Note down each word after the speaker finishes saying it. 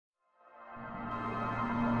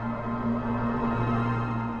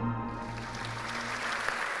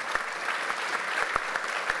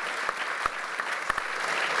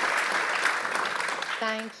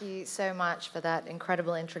you so much for that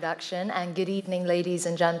incredible introduction, and good evening, ladies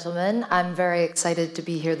and gentlemen. I'm very excited to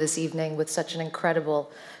be here this evening with such an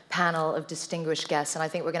incredible panel of distinguished guests, and I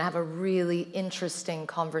think we're going to have a really interesting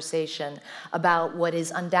conversation about what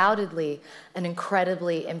is undoubtedly an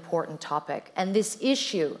incredibly important topic. And this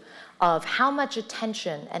issue of how much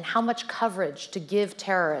attention and how much coverage to give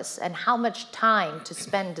terrorists and how much time to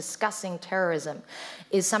spend discussing terrorism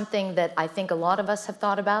is something that I think a lot of us have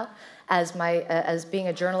thought about. As being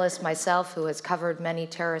a journalist myself who has covered many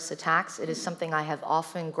terrorist attacks, it is something I have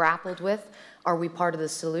often grappled with. Are we part of the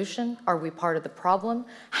solution? Are we part of the problem?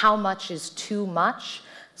 How much is too much?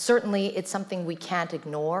 Certainly, it's something we can't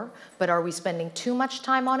ignore, but are we spending too much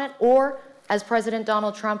time on it? Or, as President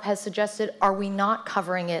Donald Trump has suggested, are we not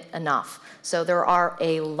covering it enough? So there are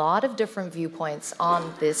a lot of different viewpoints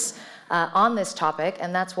on this topic,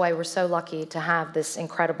 and that's why we're so lucky to have this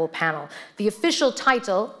incredible panel. The official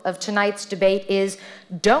title of tonight's debate is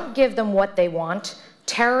 "Don't Give Them What They Want.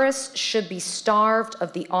 Terrorists Should Be Starved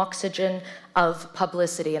of the Oxygen of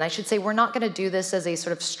Publicity." And I should say we're not going to do this as a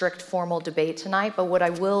sort of strict formal debate tonight, but what I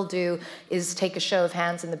will do is take a show of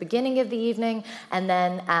hands in the beginning of the evening and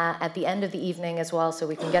then at the end of the evening as well, so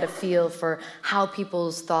we can get a feel for how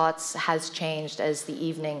people's thoughts has changed as the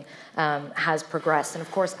evening has progressed. And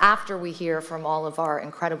of course, after we hear from all of our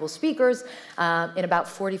incredible speakers, in about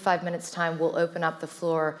 45 minutes time, we'll open up the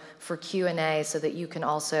floor for Q&A so that you can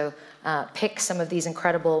also pick some of these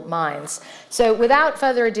incredible minds. So without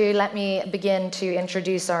further ado, let me begin to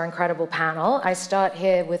introduce our incredible panel. I start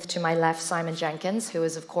here with, to my left, Simon Jenkins, who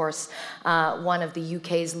is, of course, one of the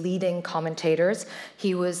UK's leading commentators.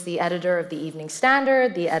 He was the editor of the Evening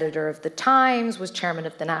Standard, the editor of The Times, was chairman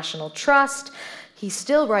of the National Trust. He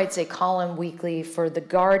still writes a column weekly for The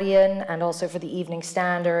Guardian and also for the Evening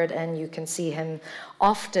Standard, and you can see him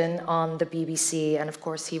often on the BBC. And of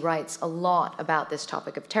course, he writes a lot about this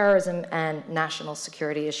topic of terrorism and national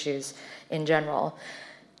security issues in general.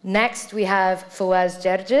 Next, we have Fawaz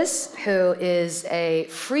Gerges, who is a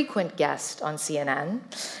frequent guest on CNN.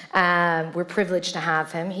 We're privileged to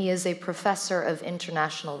have him. He is a professor of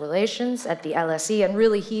international relations at the LSE, and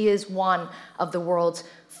really he is one of the world's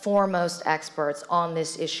foremost experts on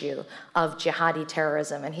this issue of jihadi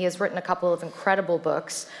terrorism. And he has written a couple of incredible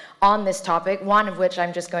books on this topic, one of which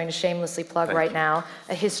I'm just going to shamelessly plug right now,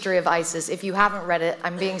 A History of ISIS. If you haven't read it,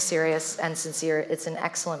 I'm being serious and sincere. It's an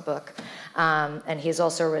excellent book. And he has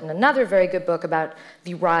also written another very good book about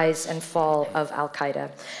the rise and fall of Al-Qaeda.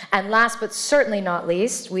 And last but certainly not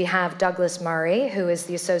least, we have Douglas Murray, who is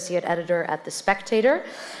the associate editor at The Spectator.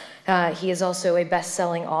 He is also a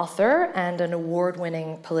best-selling author and an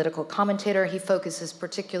award-winning political commentator. He focuses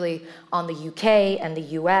particularly on the UK and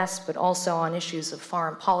the US, but also on issues of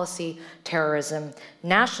foreign policy, terrorism,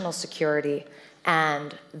 national security,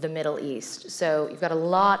 and the Middle East. So you've got a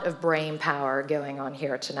lot of brain power going on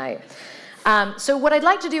here tonight. So what I'd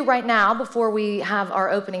like to do right now, before we have our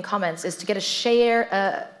opening comments, is to get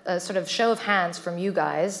a sort of show of hands from you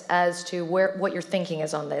guys as to what your thinking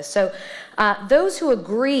is on this. So those who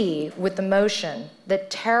agree with the motion that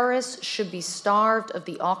terrorists should be starved of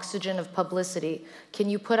the oxygen of publicity, can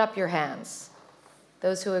you put up your hands?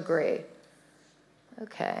 Those who agree.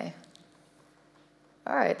 Okay.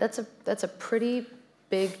 All right, that's a pretty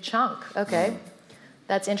big chunk. Okay,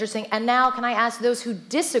 that's interesting. And now can I ask those who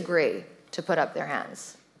disagree to put up their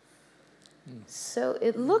hands? So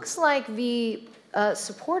it looks like the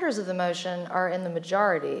supporters of the motion are in the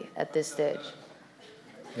majority at this stage.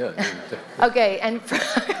 Yeah. Okay, and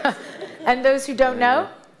and those who don't know?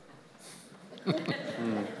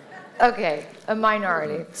 Okay, a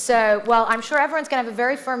minority. So, well, I'm sure everyone's going to have a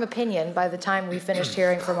very firm opinion by the time we finished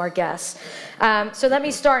hearing from our guests. So let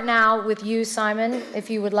me start now with you, Simon, if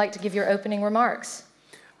you would like to give your opening remarks.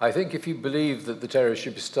 I think if you believe that the terrorists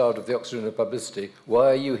should be starved of the oxygen of publicity, why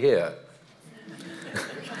are you here?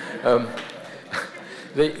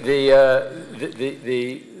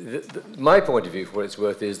 My point of view, for what it's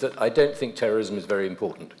worth, is that I don't think terrorism is very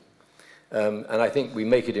important. And I think we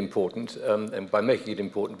make it important, and by making it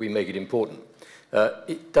important, we make it important.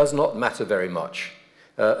 It does not matter very much.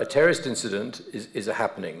 A terrorist incident is a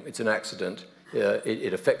happening. It's an accident.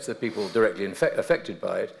 It affects the people directly affected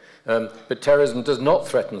by it. But terrorism does not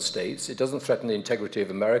threaten states. It doesn't threaten the integrity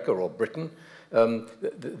of America or Britain.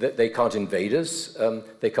 They can't invade us.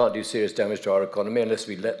 They can't do serious damage to our economy unless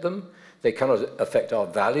we let them. They cannot affect our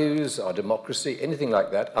values, our democracy, anything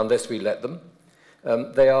like that, unless we let them.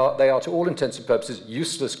 They are, to all intents and purposes,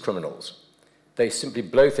 useless criminals. They simply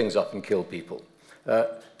blow things up and kill people.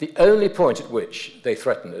 The only point at which they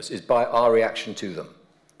threaten us is by our reaction to them.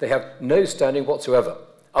 They have no standing whatsoever,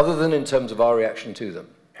 other than in terms of our reaction to them.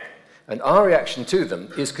 And our reaction to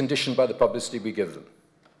them is conditioned by the publicity we give them.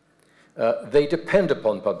 They depend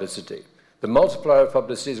upon publicity. The multiplier of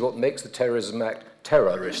publicity is what makes the terrorism act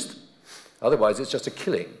terrorist. Otherwise, it's just a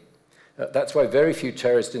killing. That's why very few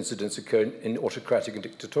terrorist incidents occur in autocratic and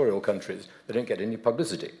dictatorial countries. They don't get any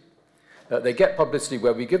publicity. They get publicity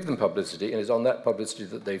where we give them publicity, and it's on that publicity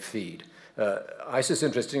that they feed. ISIS,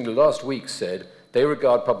 interestingly, last week said they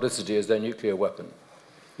regard publicity as their nuclear weapon.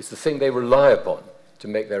 It's the thing they rely upon to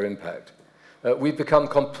make their impact. We've become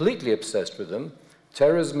completely obsessed with them.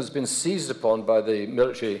 Terrorism has been seized upon by the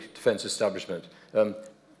military defense establishment,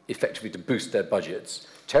 effectively to boost their budgets.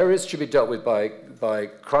 Terrorists should be dealt with by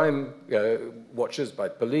crime watchers, by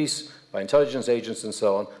police, by intelligence agents, and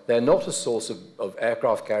so on. They're not a source of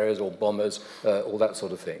aircraft carriers or bombers, all that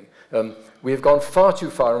sort of thing. We have gone far too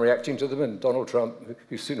far in reacting to them, and Donald Trump,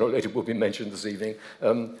 who sooner or later will be mentioned this evening,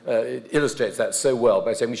 illustrates that so well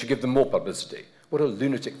by saying we should give them more publicity. What a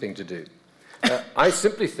lunatic thing to do. I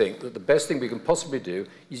simply think that the best thing we can possibly do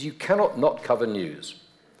is you cannot not cover news.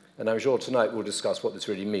 And I'm sure tonight we'll discuss what this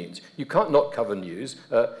really means. You can't not cover news.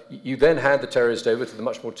 You then hand the terrorist over to the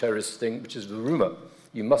much more terrorist thing, which is the rumor.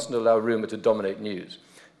 You mustn't allow rumor to dominate news.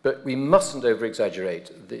 But we mustn't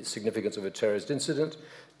over-exaggerate the significance of a terrorist incident.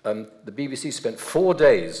 The BBC spent 4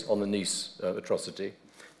 days on the Nice atrocity.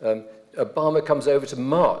 Obama comes over to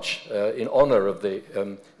march in honor of the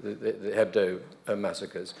Hebdo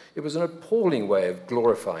massacres. It was an appalling way of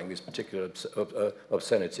glorifying this particular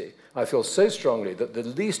obscenity. I feel so strongly that the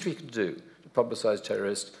least we can do to publicize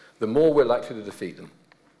terrorists, the more we're likely to defeat them.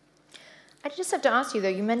 I just have to ask you, though,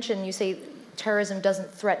 you say terrorism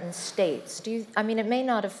doesn't threaten states. I mean, it may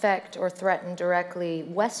not affect or threaten directly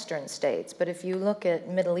Western states, but if you look at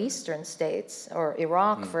Middle Eastern states, or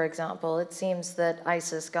Iraq, for example, it seems that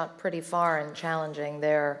ISIS got pretty far in challenging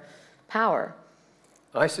their power.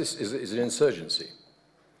 ISIS is an insurgency.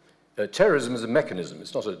 Terrorism is a mechanism,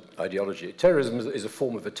 it's not an ideology. Terrorism is a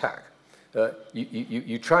form of attack.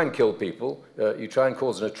 You try and kill people, you try and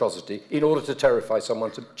cause an atrocity in order to terrify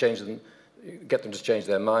someone, to change them, get them to change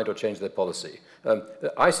their mind or change their policy.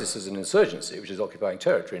 ISIS is an insurgency, which is occupying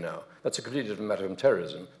territory now. That's a completely different matter from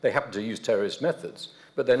terrorism. They happen to use terrorist methods,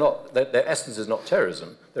 but they're not, their essence is not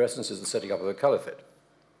terrorism. Their essence is the setting up of a caliphate.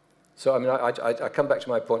 So, I mean, I come back to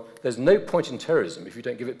my point. There's no point in terrorism if you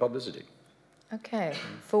don't give it publicity. Okay.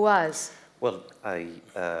 Fawaz. Well, I'm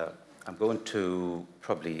going to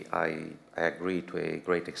probably, I agree to a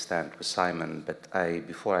great extent with Simon, but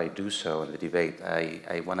before I do so in the debate,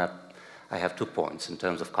 I have 2 points in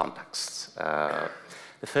terms of context. The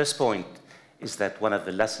first point is that one of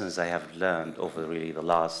the lessons I have learned over really the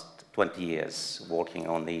last 20 years working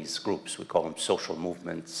on these groups, we call them social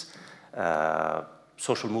movements,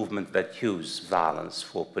 social movements that use violence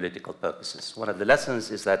for political purposes. One of the lessons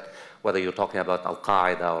is that whether you're talking about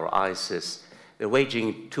Al-Qaeda or ISIS, they're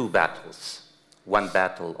waging 2 battles. One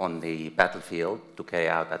battle on the battlefield to carry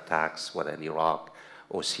out attacks, whether in Iraq,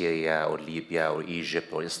 or Syria, or Libya, or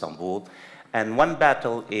Egypt, or Istanbul. And one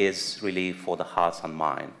battle is really for the hearts and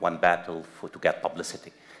mind, one battle to get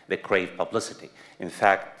publicity. They crave publicity. In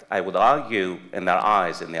fact, I would argue in the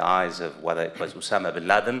eyes of whether it was Osama bin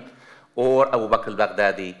Laden or Abu Bakr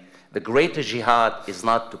al-Baghdadi, the greater jihad is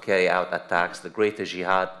not to carry out attacks. The greater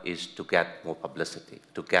jihad is to get more publicity,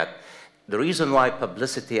 the reason why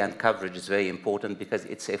publicity and coverage is very important because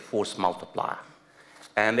it's a force multiplier.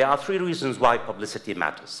 And there are 3 reasons why publicity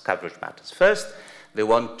matters, coverage matters. First, they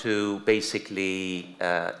want to basically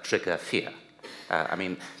trigger fear. I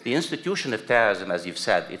mean, the institution of terrorism, as you've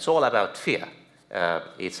said, it's all about fear.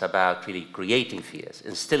 It's about really creating fears,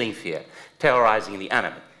 instilling fear, terrorizing the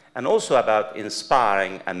enemy, and also about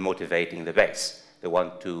inspiring and motivating the base. They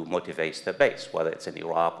want to motivate the base, whether it's in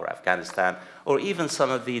Iraq or Afghanistan, or even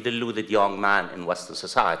some of the deluded young men in Western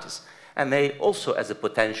societies. And they also as a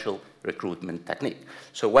potential recruitment technique.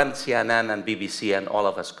 So when CNN and BBC and all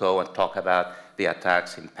of us go and talk about the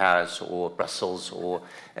attacks in Paris or Brussels,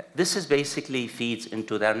 this is basically feeds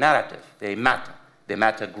into their narrative. They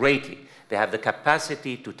matter greatly. They have the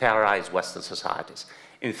capacity to terrorize Western societies.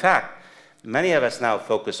 In fact, many of us now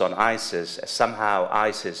focus on ISIS as somehow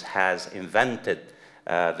ISIS has invented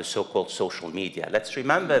the so-called social media. Let's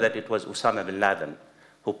remember that it was Osama bin Laden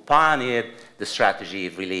who pioneered the strategy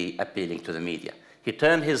of really appealing to the media. He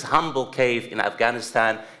turned his humble cave in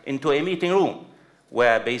Afghanistan into a meeting room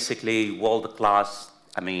where basically world-class,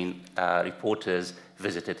 reporters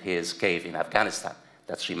visited his cave in Afghanistan.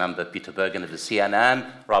 Let's remember Peter Bergen of the CNN,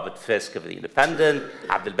 Robert Fisk of The Independent,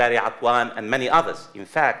 Abdel Bari Atwan, and many others. In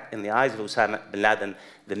fact, in the eyes of Osama bin Laden,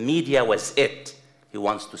 the media was it. He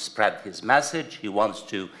wants to spread his message. He wants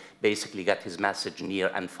to basically get his message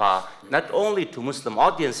near and far, not only to Muslim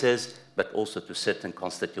audiences, but also to certain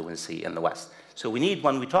constituency in the West. So we need,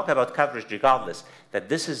 when we talk about coverage regardless, that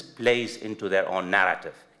this plays into their own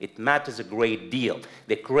narrative. It matters a great deal.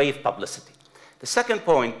 They crave publicity. The second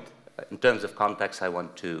point, in terms of context, I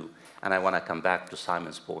want to come back to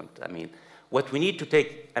Simon's point. I mean, what we need to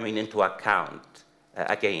take, into account,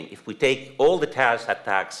 again, if we take all the terrorist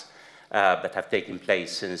attacks that have taken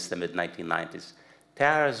place since the mid-1990s,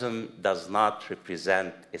 terrorism does not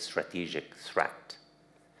represent a strategic threat.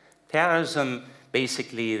 Terrorism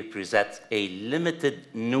basically represents a limited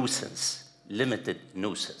nuisance,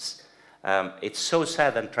 It's so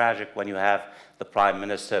sad and tragic when you have the Prime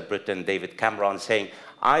Minister of Britain, David Cameron, saying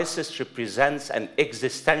ISIS represents an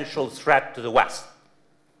existential threat to the West.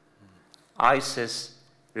 ISIS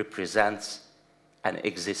represents an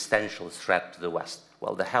existential threat to the West.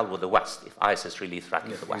 Well, the hell with the West if ISIS really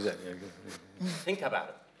threatens the West. Exactly. Think about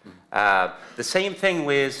it. The same thing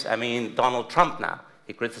with, Donald Trump now.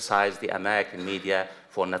 He criticized the American media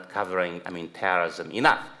for not covering, terrorism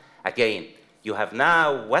enough. Again, you have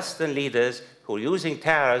now Western leaders who are using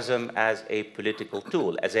terrorism as a political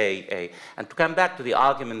tool, and to come back to the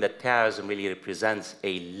argument that terrorism really represents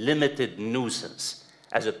a limited nuisance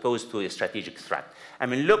as opposed to a strategic threat.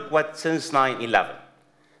 Look what, since 9/11,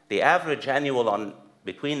 the average annual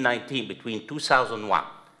between 2001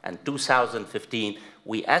 and 2015,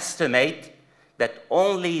 we estimate that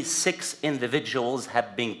only 6 individuals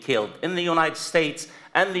have been killed in the United States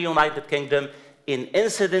and the United Kingdom in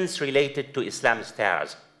incidents related to Islamist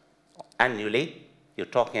terrorism. Annually, you're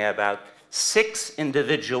talking about 6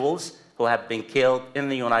 individuals who have been killed in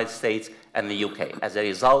the United States and the UK as a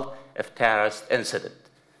result of terrorist incident.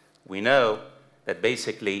 We know that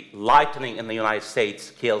basically lightning in the United States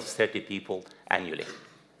kills 30 people annually.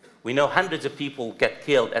 We know hundreds of people get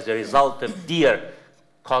killed as a result of deer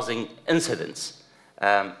causing incidents.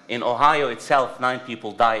 In Ohio itself, 9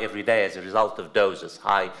 people die every day as a result of doses,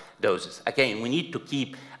 high doses. Again, we need to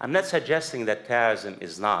keep, I'm not suggesting that terrorism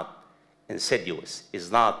is not insidious,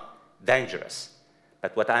 is not dangerous.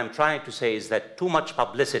 But what I'm trying to say is that too much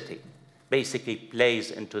publicity basically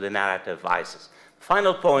plays into the narrative of ISIS.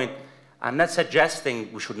 Final point, I'm not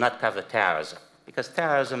suggesting we should not cover terrorism, because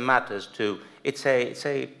terrorism matters too. It's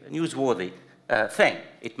a newsworthy thing.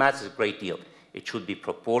 It matters a great deal. It should be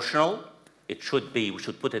proportional. We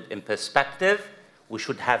should put it in perspective. We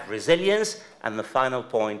should have resilience. And the final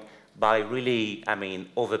point, by really,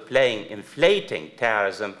 overplaying, inflating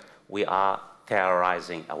terrorism, we are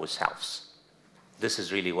terrorizing ourselves. This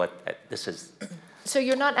is really what this is. So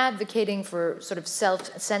you're not advocating for sort of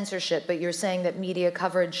self-censorship, but you're saying that media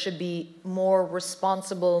coverage should be more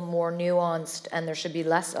responsible, more nuanced, and there should be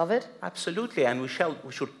less of it? Absolutely, and we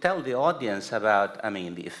should tell the audience about,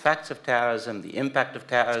 the effects of terrorism, the impact of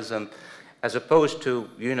terrorism, as opposed to,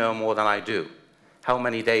 more than I do. How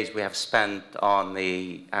many days we have spent on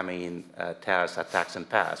the, terrorist attacks in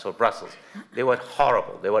Paris or Brussels. They were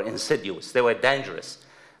horrible, they were insidious, they were dangerous.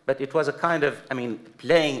 But it was a kind of,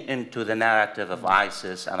 playing into the narrative of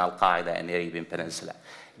ISIS and Al-Qaeda in the Arabian Peninsula,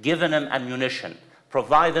 giving them ammunition,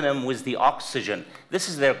 providing them with the oxygen. This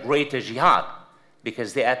is their greater jihad,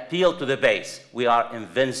 because they appeal to the base. We are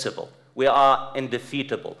invincible. We are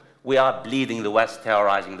indefeatable. We are bleeding the West,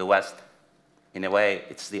 terrorizing the West. In a way,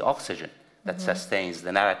 it's the oxygen that sustains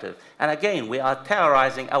the narrative. And again, we are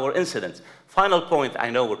terrorizing our incidents. Final point, I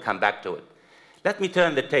know we'll come back to it. Let me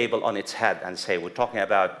turn the table on its head and say we're talking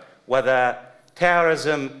about whether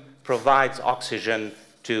terrorism provides oxygen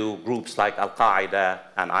to groups like Al-Qaeda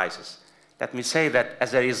and ISIS. Let me say that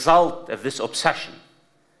as a result of this obsession,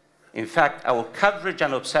 in fact, our coverage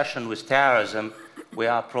and obsession with terrorism, we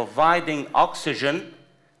are providing oxygen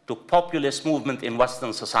to populist movement in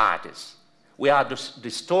Western societies. We are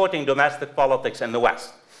distorting domestic politics in the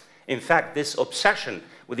West. In fact, this obsession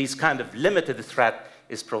with these kind of limited threat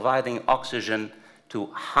is providing oxygen to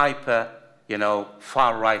hyper,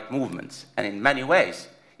 far-right movements. And in many ways,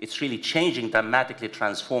 it's really changing, dramatically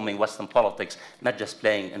transforming Western politics, not just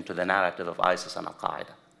playing into the narrative of ISIS and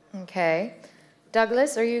Al-Qaeda. Okay.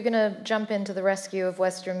 Douglas, are you going to jump into the rescue of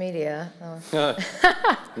Western media? Oh.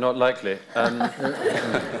 Not likely. But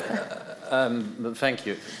thank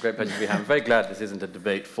you. It's a great pleasure to be here. I'm very glad this isn't a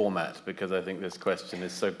debate format, because I think this question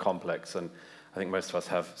is so complex, and I think most of us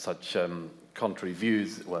have such contrary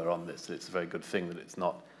views on this. It's a very good thing that it's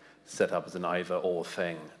not set up as an either-or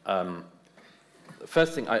thing. The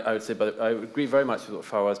first thing I would say, but I agree very much with what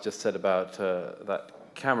Fawaz just said about that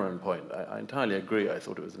Cameron point. I entirely agree. I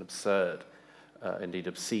thought it was an absurd, indeed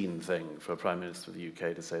obscene thing for a Prime Minister of the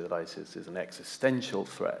UK to say that ISIS is an existential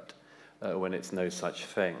threat when it's no such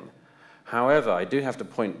thing. However, I do have to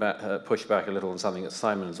push back a little on something that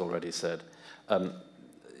Simon has already said.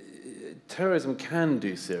 terrorism can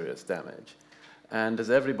do serious damage. And as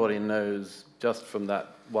everybody knows, just from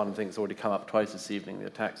that one thing that's already come up twice this evening, the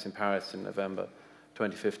attacks in Paris in November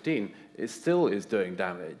 2015, it still is doing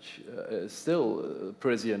damage. Still, the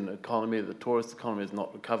Parisian economy, the tourist economy has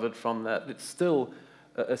not recovered from that. It's still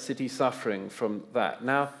a city suffering from that.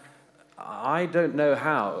 Now, I don't know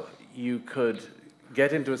how you could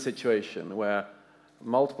get into a situation where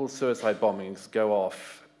multiple suicide bombings go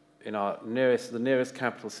off in the nearest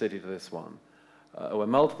capital city to this one, where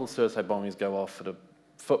multiple suicide bombings go off at a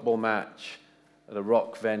football match, at a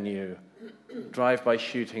rock venue, drive-by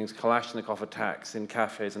shootings, Kalashnikov attacks in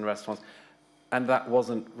cafes and restaurants, and that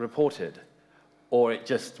wasn't reported, or it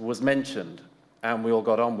just was mentioned, and we all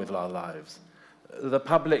got on with our lives. The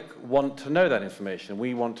public want to know that information.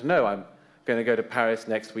 We want to know, I'm going to go to Paris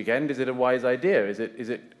next weekend. Is it a wise idea? Is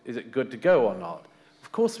it good to go or not?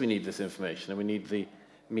 Of course we need this information, and we need the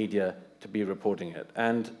media to be reporting it.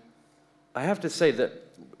 And I have to say that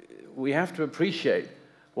we have to appreciate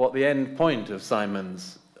what the end point of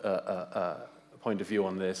Simon's point of view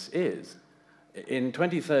on this is. In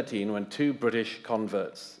 2013, when two British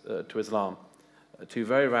converts to Islam, two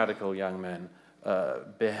very radical young men,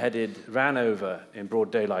 ran over in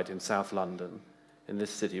broad daylight in South London, in this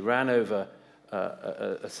city, ran over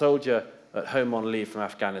a soldier at home on leave from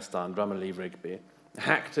Afghanistan, Drummer Lee Rigby,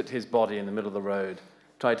 hacked at his body in the middle of the road,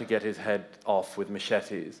 tried to get his head off with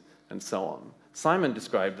machetes, and so on. Simon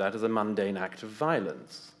described that as a mundane act of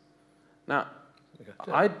violence. Now,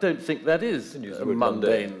 I don't think that is a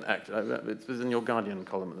mundane act. It was in your Guardian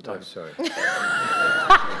column at the time. Oh, sorry.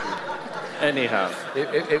 Anyhow.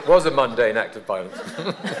 It was a mundane act of violence.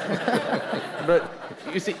 But,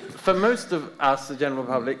 you see, for most of us, the general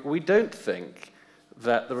public, we don't think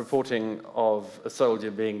that the reporting of a soldier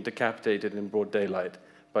being decapitated in broad daylight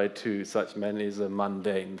by two such men is a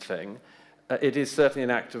mundane thing. It is certainly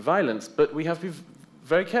an act of violence, but we have to be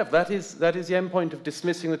very careful. That is the end point of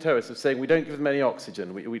dismissing the terrorists, of saying we don't give them any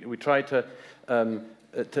oxygen. We try to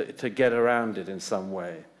get around it in some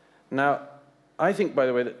way. Now, I think, by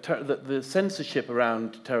the way, that the censorship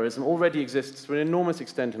around terrorism already exists to an enormous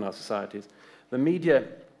extent in our societies. The media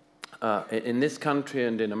in this country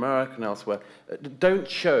and in America and elsewhere don't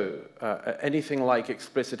show anything like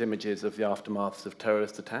explicit images of the aftermaths of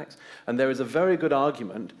terrorist attacks. And there is a very good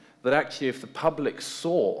argument that actually if the public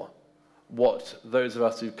saw what those of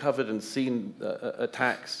us who've covered and seen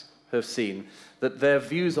attacks have seen, that their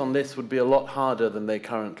views on this would be a lot harder than they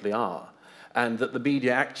currently are, and that the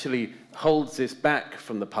media actually holds this back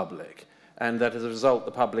from the public, and that as a result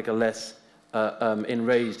the public are less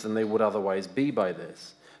enraged than they would otherwise be by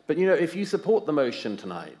this. But you know, if you support the motion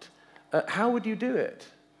tonight, how would you do it?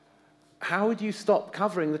 How would you stop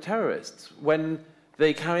covering the terrorists when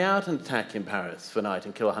they carry out an attack in Paris for night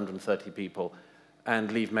and kill 130 people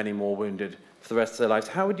and leave many more wounded for the rest of their lives?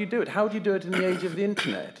 How would you do it? How would you do it in the age of the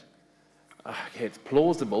internet? Okay, it's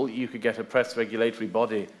plausible you could get a press regulatory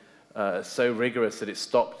body so rigorous that it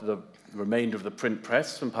stopped the remainder of the print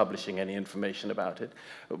press from publishing any information about it.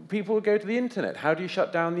 People would go to the internet. How do you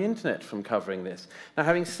shut down the internet from covering this? Now,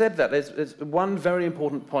 having said that, there's one very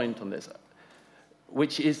important point on this,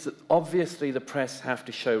 which is that obviously the press have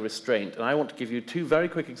to show restraint. And I want to give you two very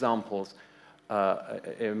quick examples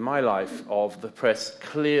in my life of the press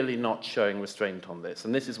clearly not showing restraint on this.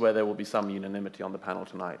 And this is where there will be some unanimity on the panel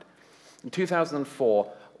tonight. In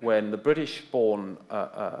 2004, when the British-born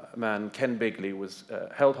man Ken Bigley was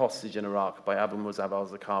held hostage in Iraq by Abu Musab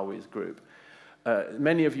al-Zarqawi's group,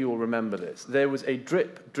 many of you will remember this. There was a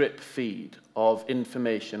drip feed of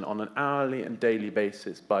information on an hourly and daily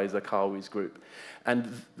basis by Zarqawi's group.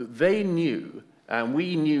 And they knew, and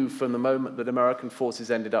we knew from the moment that American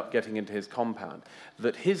forces ended up getting into his compound,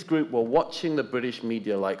 that his group were watching the British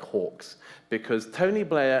media like hawks, because Tony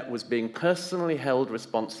Blair was being personally held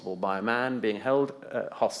responsible by a man being held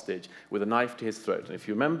hostage with a knife to his throat. And if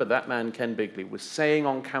you remember, that man, Ken Bigley, was saying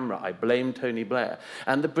on camera, "I blame Tony Blair."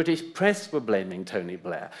 And the British press were blaming Tony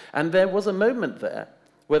Blair. And there was a moment there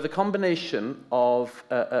where the combination of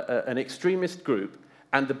an extremist group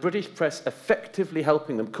and the British press effectively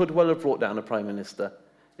helping them could well have brought down a prime minister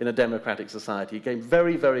in a democratic society. It came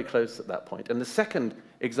very, very close at that point. And the second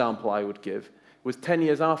example I would give was 10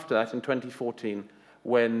 years after that, in 2014,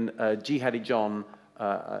 when Jihadi John,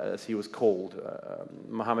 as he was called,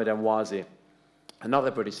 Mohammed Emwazi,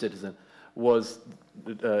 another British citizen, was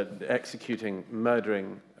executing,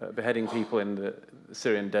 murdering, beheading people in the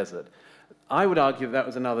Syrian desert. I would argue that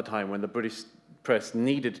was another time when the British press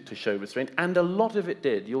needed to show restraint, and a lot of it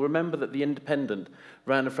did. You'll remember that The Independent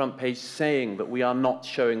ran a front page saying that we are not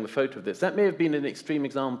showing the photo of this. That may have been an extreme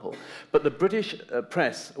example, but the British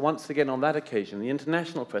press, once again on that occasion, the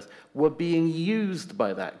international press, were being used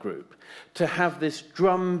by that group to have this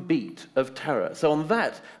drumbeat of terror. So on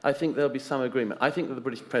that, I think there'll be some agreement. I think that the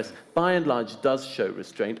British press, by and large, does show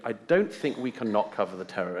restraint. I don't think we can not cover the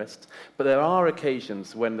terrorists, but there are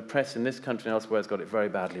occasions when the press in this country and elsewhere has got it very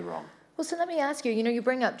badly wrong. Well, so let me ask you, you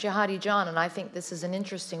bring up Jihadi John, and I think this is an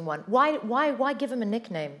interesting one. Why give him a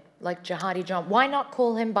nickname like Jihadi John? Why not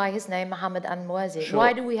call him by his name, Mohammed al-Muazi? Sure.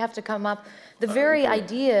 Why do we have to come up, the very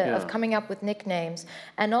idea of coming up with nicknames?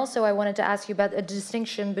 And also I wanted to ask you about a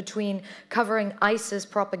distinction between covering ISIS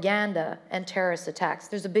propaganda and terrorist attacks.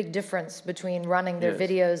 There's a big difference between running their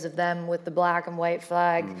videos of them with the black and white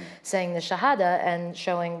flag saying the Shahada and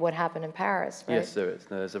showing what happened in Paris, right? Yes, there is.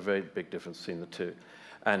 No, there's a very big difference between the two.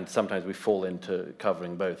 And sometimes we fall into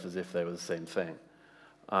covering both as if they were the same thing.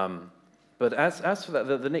 But as for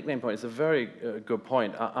that, the nickname point is a very good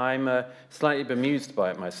point. I'm slightly bemused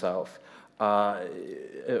by it myself.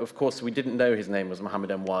 Of course, we didn't know his name was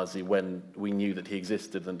Mohammed al-Muazi when we knew that he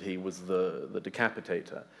existed and he was the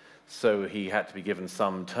decapitator. So he had to be given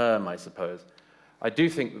some term, I suppose. I do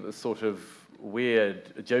think that the sort of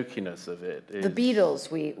weird jokiness of it is... The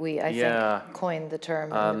Beatles, I think, coined the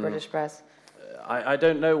term in the British press. I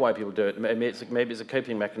don't know why people do it. Maybe it's a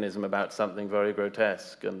coping mechanism about something very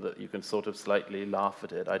grotesque and that you can sort of slightly laugh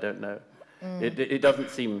at it. I don't know. It doesn't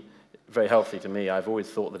seem very healthy to me. I've always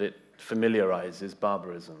thought that it familiarizes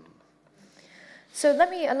barbarism. So let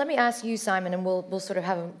me ask you, Simon, and we'll sort of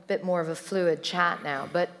have a bit more of a fluid chat now.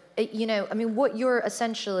 But, I mean, what you're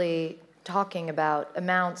essentially talking about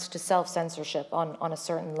amounts to self-censorship on a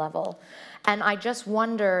certain level. And I just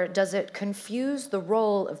wonder, does it confuse the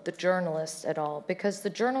role of the journalist at all? Because the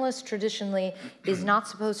journalist traditionally is not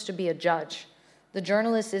supposed to be a judge. The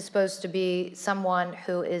journalist is supposed to be someone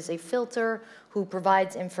who is a filter, who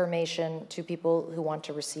provides information to people who want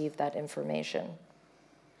to receive that information.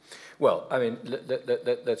 Well, I mean,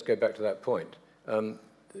 let's go back to that point.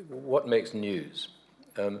 What makes news?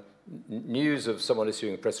 News of someone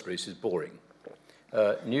issuing a press release is boring.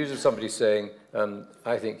 News of somebody saying,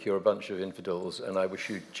 I think you're a bunch of infidels and I wish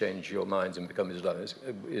you'd change your minds and become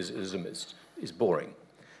Islamists, is boring.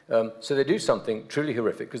 So they do something truly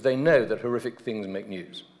horrific because they know that horrific things make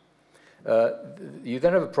news. You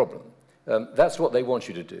then have a problem. That's what they want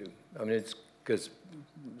you to do. I mean, it's because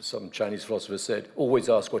some Chinese philosopher said, always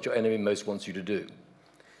ask what your enemy most wants you to do.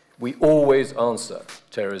 We always answer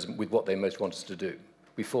terrorism with what they most want us to do.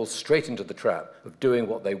 We fall straight into the trap of doing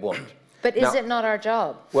what they want. But is it not our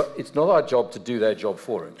job? Well, it's not our job to do their job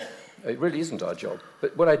for them. It really isn't our job.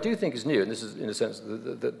 But what I do think is new, and this is, in a sense,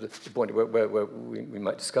 the point where we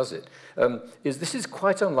might discuss it, is this is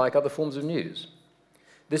quite unlike other forms of news.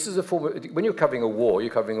 This is a form of, when you're covering a war,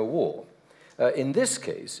 you're covering a war. In this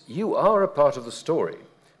case, you are a part of the story,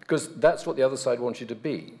 because that's what the other side wants you to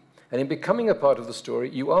be. And in becoming a part of the story,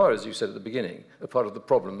 you are, as you said at the beginning, a part of the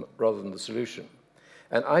problem rather than the solution.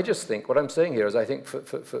 And I just think, what I'm saying here is I think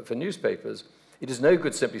for newspapers, it is no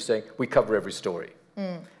good simply saying, we cover every story.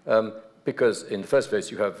 Because in the first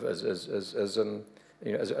place, you have, as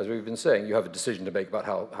we've been saying, you have a decision to make about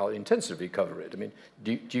how intensively you cover it. I mean,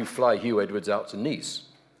 do you fly Hugh Edwards out to Nice,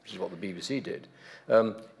 which is what the BBC did?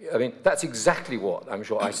 I mean, that's exactly what I'm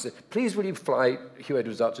sure I said. Please, will you fly Hugh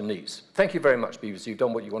Edwards out to Nice? Thank you very much, BBC. You've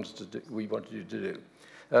done what you wanted to do. We wanted you to do.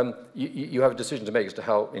 You have a decision to make as to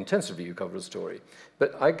how intensively you cover a story.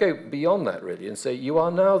 But I go beyond that, really, and say you are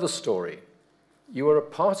now the story. You are a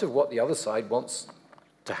part of what the other side wants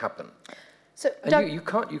to happen. So, and you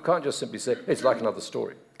can't just simply say, it's like another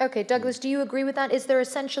story. Okay, Douglas, do you agree with that? Is there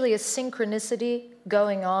essentially a synchronicity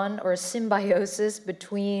going on or a symbiosis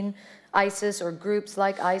between ISIS or groups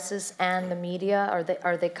like ISIS and the media?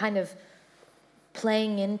 Are they kind of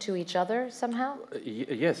playing into each other somehow?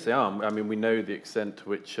 Yes, they are. I mean, we know the extent to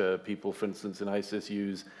which people, for instance, in ISIS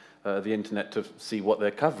use the internet to see what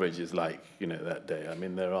their coverage is like, that day. I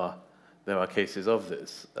mean, there are cases of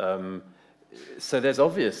this. So there's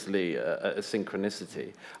obviously a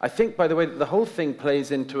synchronicity. I think, by the way, that the whole thing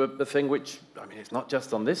plays into a thing which, I mean, it's not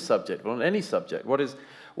just on this subject, but on any subject. What is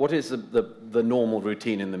the normal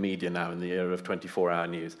routine in the media now in the era of 24-hour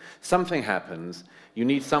news? Something happens, you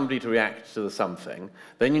need somebody to react to the something,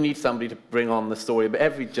 then you need somebody to bring on the story. But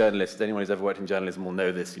every journalist, anyone who's ever worked in journalism will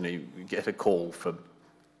know this, you get a call from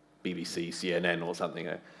BBC, CNN or something.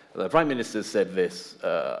 The Prime Minister said this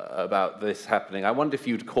about this happening. I wonder if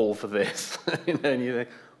you'd call for this. And you think,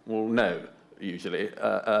 well, no. usually.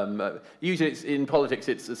 Usually it's, in politics,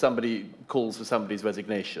 it's somebody calls for somebody's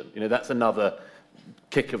resignation. You know, that's another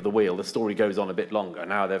kick of the wheel. The story goes on a bit longer.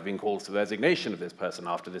 Now there have been calls for the resignation of this person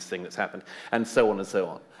after this thing that's happened, and so on and so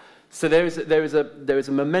on. So there is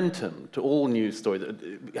a momentum to all news stories.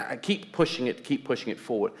 Keep pushing it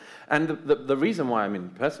forward. And the reason why, I mean,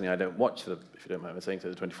 personally, I don't watch the, if you don't mind me saying so,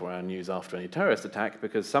 the 24-hour news after any terrorist attack,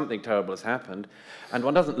 because something terrible has happened, and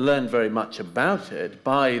one doesn't learn very much about it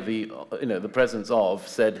by the, you know, the presence of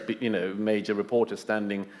said, you know, major reporter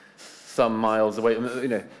standing some miles away, you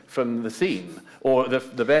know, from the scene. Or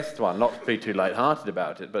the best one, not to be too light-hearted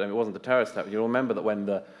about it, but I mean, it wasn't the terrorist attack. You'll remember that when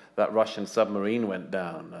that Russian submarine went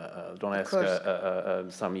down,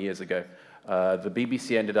 Donetsk, some years ago, the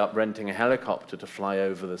BBC ended up renting a helicopter to fly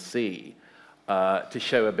over the sea to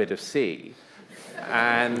show a bit of sea.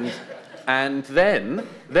 And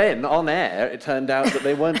then on air, it turned out that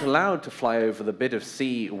they weren't allowed to fly over the bit of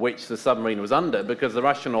sea which the submarine was under because the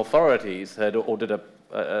Russian authorities had ordered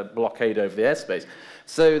a blockade over the airspace.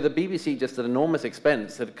 So the BBC, just at enormous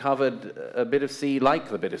expense, had covered a bit of sea like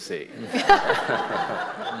the bit of sea.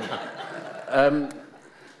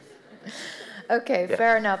 Okay, yeah.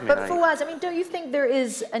 Fair enough. But Fawaz, I mean, don't you think there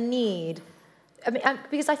is a need? I mean,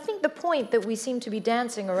 because I think the point that we seem to be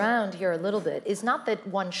dancing around here a little bit is not that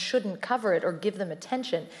one shouldn't cover it or give them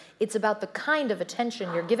attention. It's about the kind of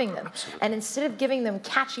attention you're giving them. Absolutely. And instead of giving them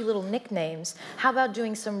catchy little nicknames, how about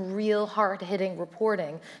doing some real hard-hitting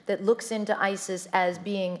reporting that looks into ISIS as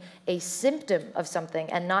being a symptom of something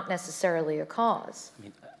and not necessarily a cause? I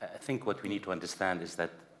mean, I think what we need to understand is that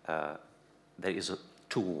there is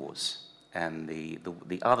two wars. And the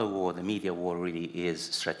other war, the media war, really is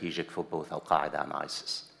strategic for both Al-Qaeda and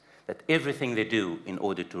ISIS. That everything they do in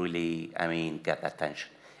order to really, I mean, get attention.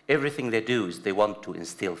 Everything they do is they want to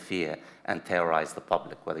instill fear and terrorize the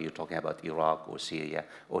public, whether you're talking about Iraq or Syria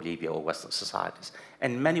or Libya or Western societies.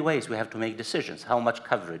 In many ways, we have to make decisions, how much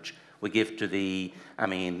coverage we give to the, I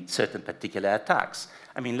mean, certain particular attacks.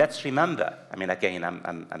 I mean, let's remember, I mean, again,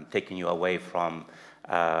 I'm taking you away from,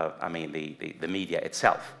 I mean, the media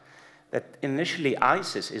itself. That initially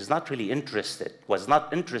ISIS is not really was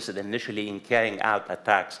not interested initially in carrying out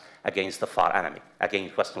attacks against the far enemy,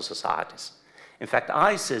 against Western societies. In fact,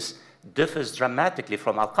 ISIS differs dramatically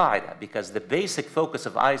from Al-Qaeda because the basic focus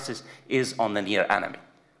of ISIS is on the near enemy,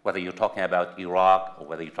 whether you're talking about Iraq or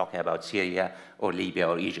whether you're talking about Syria or Libya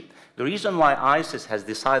or Egypt. The reason why ISIS has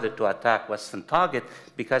decided to attack Western target,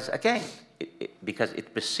 because again, because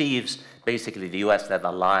it perceives basically the US-led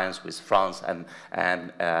alliance with France and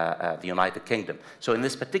the United Kingdom. So in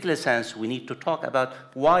this particular sense, we need to talk about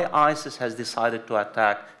why ISIS has decided to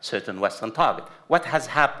attack certain Western target. What has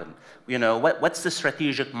happened? You know, what's the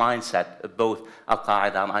strategic mindset of both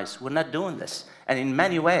Al-Qaeda and ISIS? We're not doing this. And in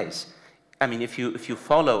many ways, I mean, if you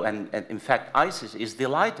follow, and in fact, ISIS is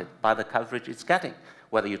delighted by the coverage it's getting,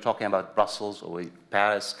 whether you're talking about Brussels or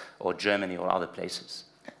Paris or Germany or other places.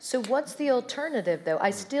 So what's the alternative, though? I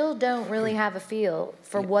still don't really have a feel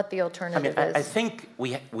for what the alternative is. I think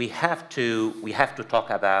we have to talk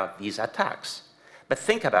about these attacks. But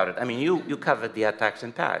think about it. I mean, you covered the attacks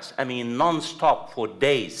in Paris. I mean, non-stop for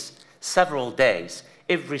days, several days,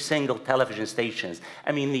 every single television stations.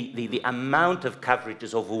 I mean, the amount of coverage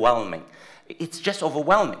is overwhelming. It's just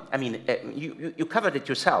overwhelming. I mean, you covered it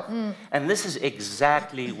yourself. And this is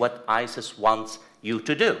exactly what ISIS wants you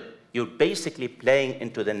to do. You're basically playing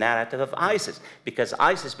into the narrative of ISIS because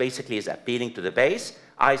ISIS basically is appealing to the base.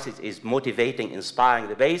 ISIS is motivating, inspiring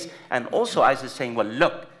the base. And also ISIS is saying, well,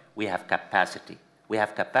 look, we have capacity. We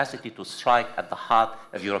have capacity to strike at the heart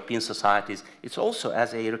of European societies. It's also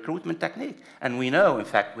as a recruitment technique. And we know, in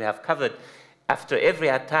fact, we have covered, after every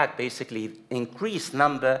attack, basically increased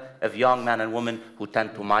number of young men and women who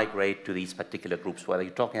tend to migrate to these particular groups, whether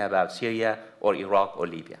you're talking about Syria or Iraq or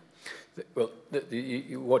Libya. Well,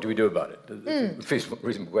 what do we do about it? Reasonable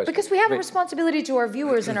question. Because we have a responsibility to our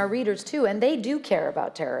viewers and our readers, too, and they do care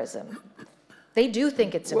about terrorism. They do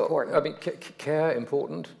think it's important. I mean, care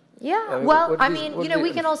important? Yeah, I mean, you know,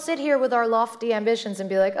 we can all sit here with our lofty ambitions and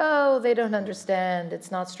be like, oh, they don't understand,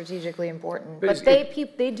 it's not strategically important. But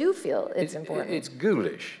they do feel it's important. It's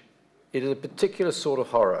ghoulish. It is a particular sort of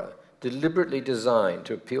horror deliberately designed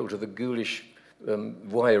to appeal to the ghoulish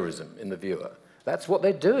voyeurism in the viewer. That's what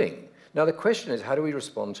they're doing. Now, the question is, how do we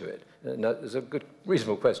respond to it? Now, it's a good,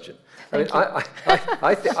 reasonable question. I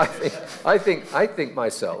think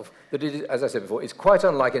myself that it is, as I said before, it's quite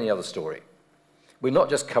unlike any other story. We're not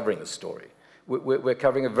just covering a story. We're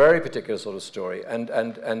covering a very particular sort of story. And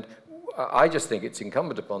I just think it's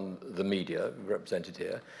incumbent upon the media represented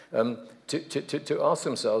here to ask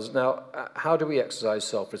themselves, now, how do we exercise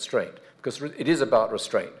self-restraint? Because it is about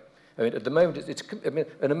restraint. I mean, at the moment, I mean,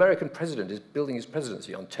 an American president is building his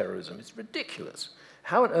presidency on terrorism. It's ridiculous.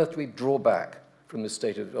 How on earth do we draw back from the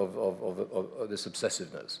state of this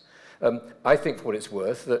obsessiveness? I think, for what it's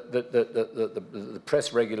worth, that the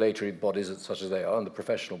press regulatory bodies, such as they are, and the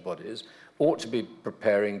professional bodies, ought to be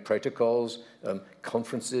preparing protocols,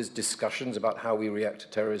 conferences, discussions about how we react to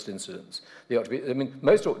terrorist incidents. They ought to be, I mean,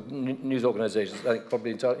 most news organizations, I think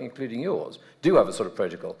probably including yours, do have a sort of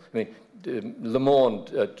protocol. I mean, Le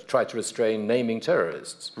Monde tried to restrain naming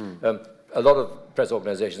terrorists. A lot of press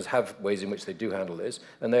organizations have ways in which they do handle this,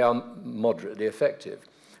 and they are moderately effective.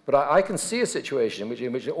 But I can see a situation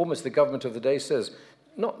in which almost the government of the day says,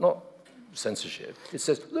 not censorship. It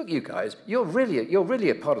says, look, you guys, you're really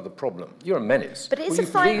a part of the problem. You're a menace. But it's a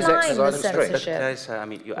fine line, the censorship. But, I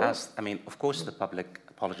mean, you asked, I mean, of course the public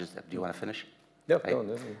apologies. Do you want to finish? Yeah, go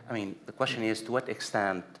on. I mean, the question is, to what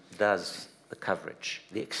extent does the coverage,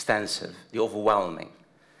 the extensive, the overwhelming,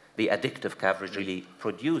 the addictive coverage really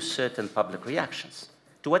produce certain public reactions?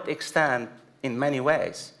 To what extent, in many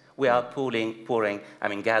ways, we are pouring, I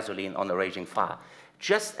mean, gasoline on a raging fire?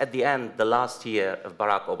 Just at the end, the last year of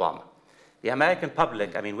Barack Obama, the American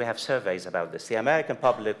public, I mean, we have surveys about this. The American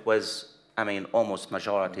public was, I mean, almost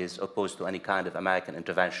majorities opposed to any kind of American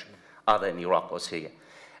intervention, either in Iraq or Syria.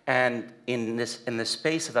 And in the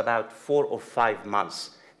space of about 4 or 5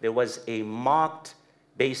 months, there was a marked,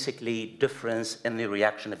 basically, difference in the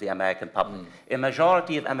reaction of the American public. A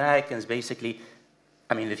majority of Americans, basically,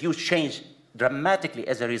 I mean, the views changed dramatically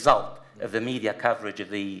as a result of the media coverage of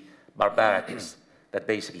the barbarities that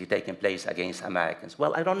basically taken place against Americans.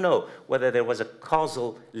 Well, I don't know whether there was a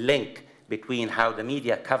causal link between how the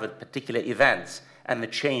media covered particular events and the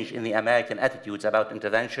change in the American attitudes about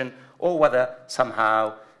intervention, or whether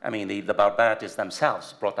somehow, I mean, the barbarities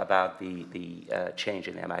themselves brought about the change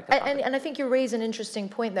in the American public. And I think you raise an interesting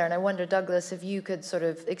point there, and I wonder, Douglas, if you could sort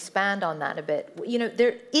of expand on that a bit. You know,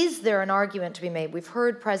 is there an argument to be made? We've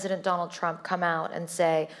heard President Donald Trump come out and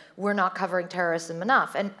say, we're not covering terrorism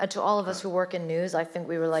enough. And to all of us who work in news, I think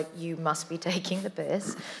we were like, you must be taking the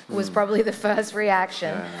piss, was probably the first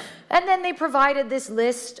reaction. And then they provided this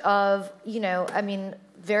list of, you know, I mean,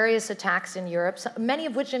 various attacks in Europe, many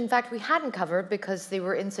of which, in fact, we hadn't covered because they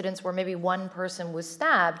were incidents where maybe one person was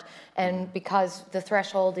stabbed, and because the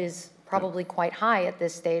threshold is probably quite high at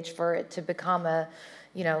this stage for it to become a,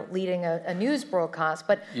 you know, leading a news broadcast.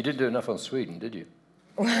 But you didn't do enough on Sweden, did you?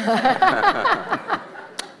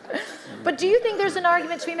 But do you think there's an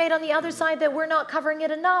argument to be made on the other side that we're not covering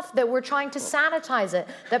it enough, that we're trying to sanitize it,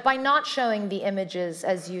 that by not showing the images,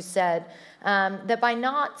 as you said, that by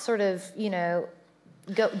not sort of, you know,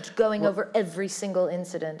 going over every single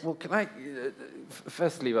incident? Well, can I,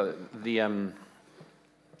 firstly, the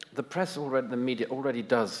press already, the media already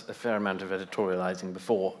does a fair amount of editorializing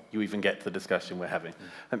before you even get to the discussion we're having.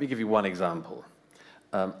 Let me give you one example.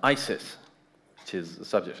 ISIS, which is the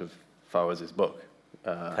subject of Fawaz's book.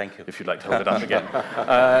 Thank you. If you'd like to hold it up again. No,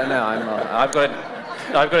 I'm not.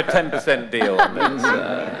 I've got a 10% deal on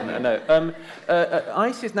this.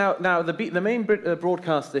 ISIS now the main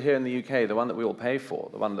broadcaster here in the UK, the one that we all pay for,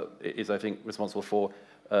 the one that is, I think, responsible for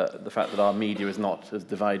the fact that our media is not as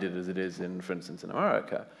divided as it is in, for instance, in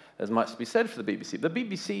America. There's much to be said for the BBC. The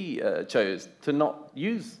BBC chose to not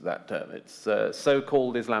use that term. It's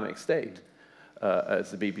so-called Islamic State, as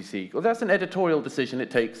the BBC. Well, that's an editorial decision it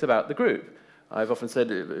takes about the group. I've often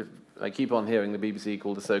said, I keep on hearing the BBC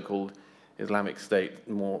called the so-called Islamic State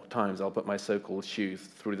more times, I'll put my so-called shoes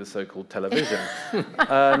through the so-called television.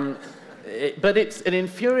 But it's an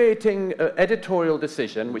infuriating editorial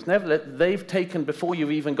decision, which nevertheless they've taken before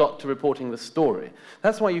you've even got to reporting the story.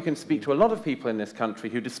 That's why you can speak to a lot of people in this country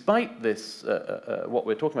who, despite this, what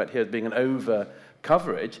we're talking about here as being an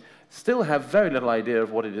over-coverage, still have very little idea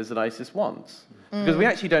of what it is that ISIS wants. Because we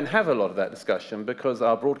actually don't have a lot of that discussion, because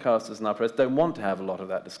our broadcasters and our press don't want to have a lot of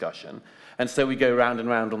that discussion. And so we go round and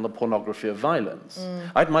round on the pornography of violence.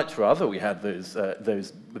 I'd much rather we had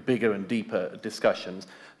those bigger and deeper discussions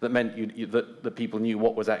that meant that people knew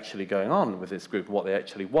what was actually going on with this group, what they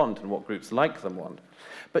actually want, and what groups like them want.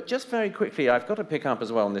 But just very quickly, I've got to pick up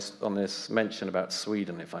as well on this mention about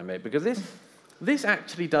Sweden, if I may, because this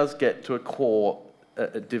actually does get to a core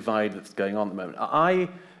divide that's going on at the moment. I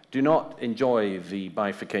do not enjoy the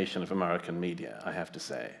bifurcation of American media, I have to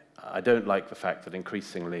say. I don't like the fact that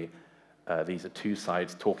increasingly these are two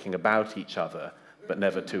sides talking about each other, but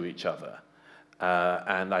never to each other.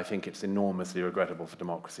 And I think it's enormously regrettable for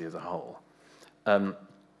democracy as a whole.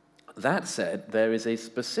 That said, there is a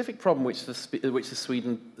specific problem which the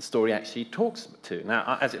Sweden story actually talks to.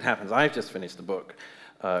 Now, as it happens, I've just finished a book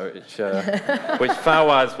which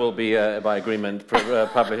Fawaz will be, by agreement,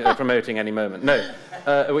 promoting any moment. No,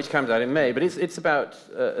 which comes out in May. But it's about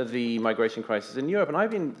the migration crisis in Europe. And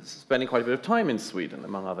I've been spending quite a bit of time in Sweden,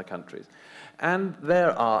 among other countries. And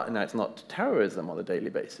there are, now it's not terrorism on a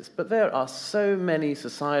daily basis, but there are so many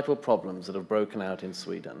societal problems that have broken out in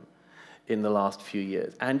Sweden in the last few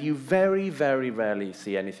years. And you very, very rarely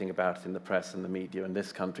see anything about it in the press and the media in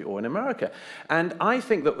this country or in America. And I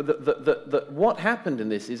think that what happened in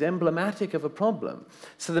this is emblematic of a problem.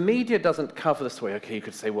 So the media doesn't cover the story. Okay, you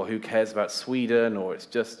could say, well, who cares about Sweden, or it's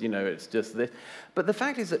just, you know, it's just this. But the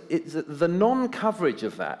fact is that it's the non-coverage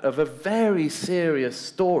of that, of a very serious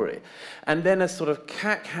story, and then a sort of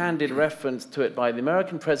cack-handed reference to it by the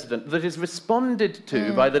American president that is responded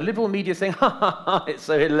to by the liberal media saying, ha, ha, ha, it's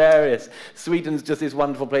so hilarious. Sweden's just this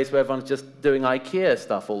wonderful place where everyone's just doing IKEA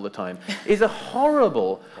stuff all the time, is a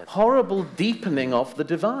horrible, horrible deepening of the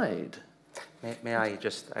divide. May I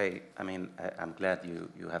just, I mean, I'm glad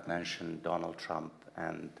you have mentioned Donald Trump,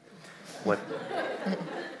 and what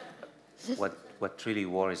really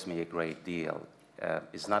worries me a great deal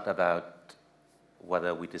is not about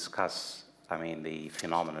whether we discuss, I mean, the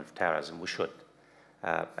phenomenon of terrorism. We should.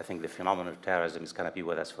 I think the phenomenon of terrorism is going to be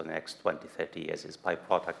with us for the next 20, 30 years. It's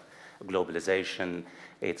byproduct of globalization.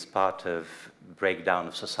 It's part of breakdown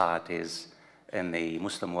of societies in the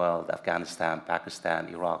Muslim world, Afghanistan, Pakistan,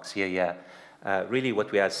 Iraq, Syria. Really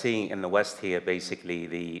what we are seeing in the West here, basically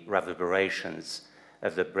the reverberations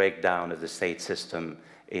of the breakdown of the state system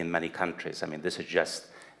in many countries. I mean, this is just,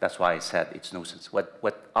 that's why I said it's nuisance.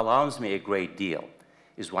 What alarms me a great deal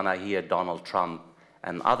is when I hear Donald Trump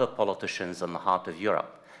and other politicians in the heart of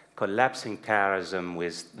Europe collapsing terrorism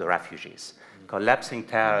with the refugees, collapsing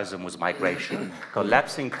terrorism with migration,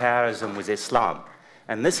 collapsing terrorism with Islam.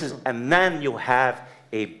 And then you have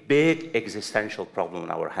a big existential problem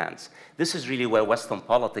in our hands. This is really where Western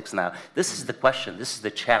politics now, this is the question, this is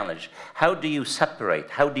the challenge. How do you separate,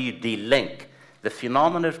 how do you de-link the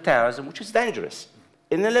phenomenon of terrorism, which is dangerous,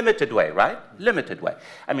 in a limited way, right? Limited way.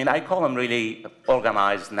 I mean, I call them really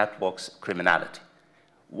organized networks criminality.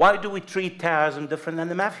 Why do we treat terrorism different than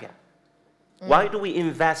the mafia? Why do we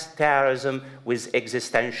invest terrorism with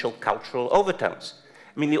existential cultural overtones?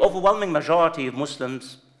 I mean, the overwhelming majority of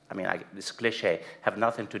Muslims, I mean, this cliche, have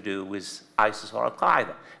nothing to do with ISIS or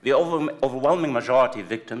Al-Qaeda. The overwhelming majority of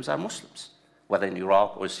victims are Muslims, whether in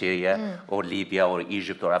Iraq or Syria or Libya or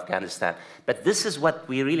Egypt or Afghanistan. But this is what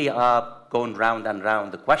we really are going round and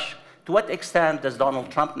round the question. To what extent does Donald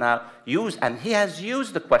Trump now use, and he has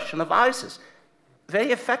used the question of ISIS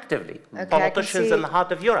very effectively, politicians in the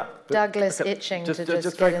heart of Europe. Douglas itching to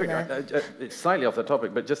just get in there. It's slightly off the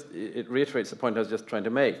topic, but just it reiterates the point I was just trying to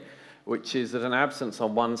make, which is that an absence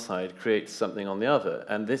on one side creates something on the other.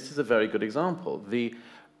 And this is a very good example.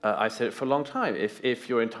 I've said it for a long time. If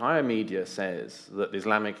your entire media says that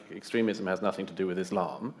Islamic extremism has nothing to do with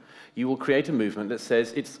Islam, you will create a movement that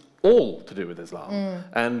says it's all to do with Islam,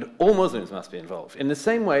 and all Muslims must be involved. In the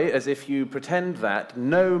same way as if you pretend that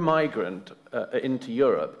no migrant into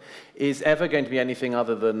Europe is ever going to be anything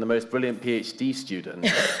other than the most brilliant PhD student,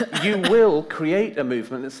 you will create a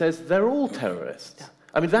movement that says they're all terrorists. Yeah.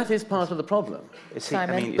 I mean, that is part of the problem.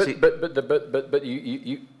 Simon? I mean, but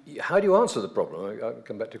how do you answer the problem? I'll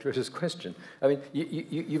come back to Clarissa's question. I mean,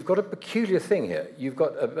 you've got a peculiar thing here. You've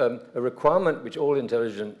got a requirement which all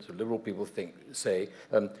intelligent liberal people say,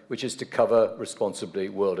 which is to cover responsibly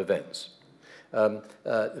world events.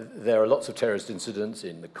 There are lots of terrorist incidents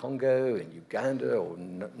in the Congo, in Uganda, or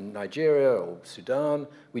Nigeria, or Sudan.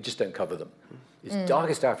 We just don't cover them. It's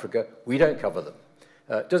darkest Africa. We don't cover them.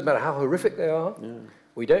 It doesn't matter how horrific they are. Yeah.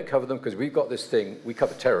 We don't cover them because we've got this thing. We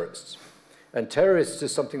cover terrorists. And terrorists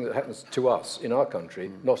is something that happens to us in our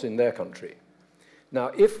country, not in their country. Now,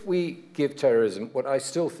 if we give terrorism what I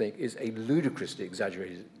still think is a ludicrously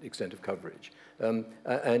exaggerated extent of coverage, and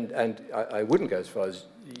I wouldn't go as far as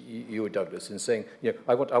you or Douglas in saying, you know,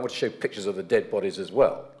 I want to show pictures of the dead bodies as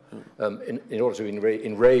well, in order to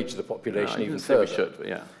enrage the population even further. We should, but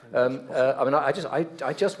yeah. I mean,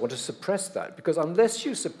 I just want to suppress that, because unless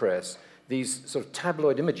you suppress these sort of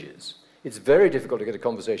tabloid images, it's very difficult to get a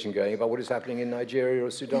conversation going about what is happening in Nigeria or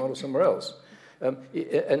Sudan or somewhere else. And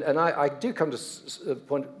I do come to a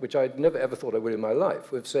point which I never ever thought I would in my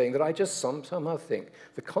life, of saying that I just somehow think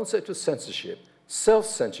the concept of censorship,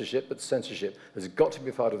 self-censorship, but censorship, has got to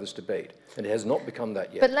be part of this debate, and it has not become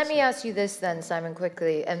that yet. But let me ask you this then, Simon,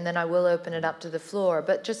 quickly, and then I will open it up to the floor.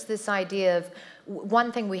 But just this idea of,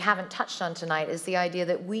 one thing we haven't touched on tonight is the idea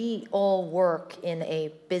that we all work in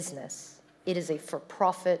a business. It is a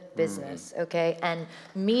for-profit business, okay? And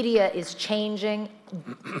media is changing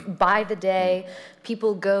by the day.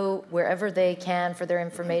 People go wherever they can for their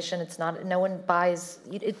information. It's not, no one buys,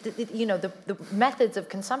 you know, the methods of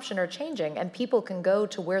consumption are changing, and people can go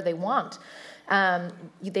to where they want.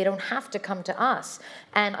 They don't have to come to us.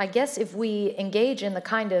 And I guess if we engage in the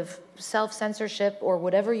kind of self-censorship, or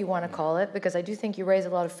whatever you want to call it, because I do think you raise a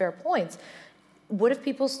lot of fair points, what if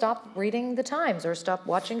people stop reading the Times or stop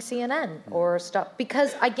watching CNN or stop?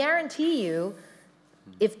 Because I guarantee you,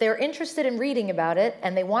 if they're interested in reading about it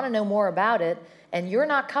and they want to know more about it and you're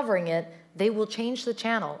not covering it, they will change the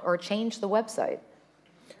channel or change the website.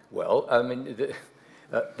 Well, I mean,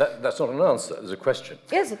 that's not an answer. There's a question.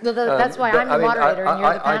 Yes, that's why I'm the moderator and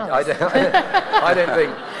you're the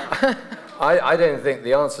panelist. I don't think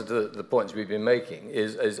the answer to the points we've been making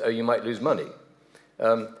is oh, you might lose money.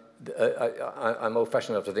 I'm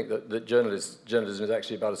old-fashioned enough to think that journalism is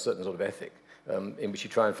actually about a certain sort of ethic in which you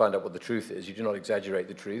try and find out what the truth is. You do not exaggerate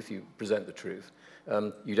the truth, you present the truth.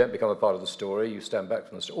 You don't become a part of the story, you stand back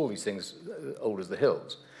from the story. All these things old as the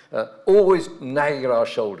hills. Always nagging at our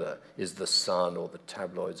shoulder is the Sun or the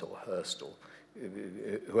tabloids or Hearst or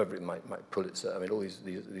whoever it might Pulitzer. I mean, all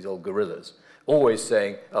these old gorillas. Always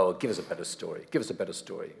saying, oh, give us a better story, give us a better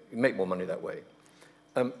story. You make more money that way.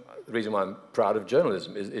 The reason why I'm proud of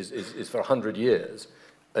journalism is for 100 years,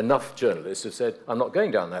 enough journalists have said, I'm not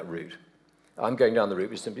going down that route. I'm going down the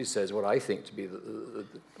route which simply says what I think to be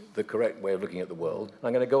the correct way of looking at the world, and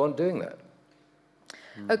I'm going to go on doing that.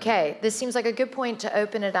 Okay, this seems like a good point to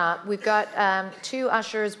open it up. We've got two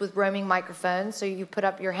ushers with roaming microphones, so you put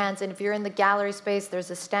up your hands, and if you're in the gallery space,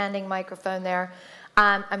 there's a standing microphone there.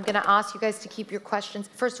 I'm going to ask you guys to keep your questions.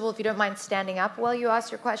 First of all, if you don't mind standing up while you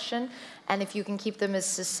ask your question, and if you can keep them as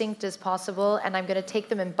succinct as possible, and I'm going to take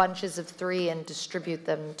them in bunches of 3 and distribute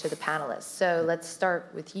them to the panelists. So let's start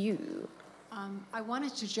with you. I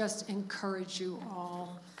wanted to just encourage you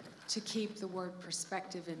all to keep the word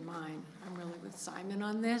perspective in mind. I'm really with Simon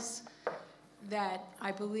on this, that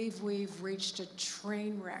I believe we've reached a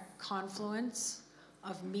train wreck confluence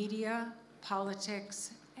of media,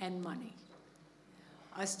 politics, and money.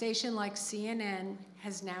 A station like CNN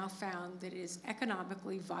has now found that it is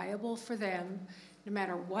economically viable for them, no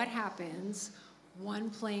matter what happens, one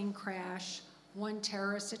plane crash, one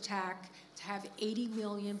terrorist attack, to have 80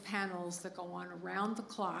 million panels that go on around the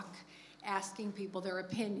clock asking people their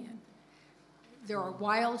opinion. There are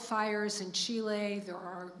wildfires in Chile, there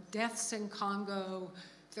are deaths in Congo,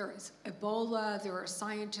 there is Ebola, there are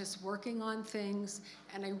scientists working on things,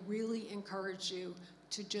 and I really encourage you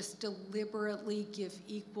to just deliberately give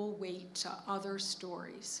equal weight to other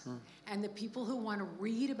stories. And the people who want to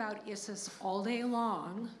read about ISIS all day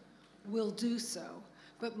long will do so,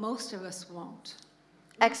 but most of us won't.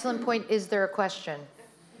 Excellent point. Is there a question?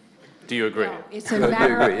 Do you agree? No, it's a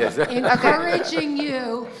matter of encouraging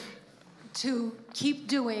you to keep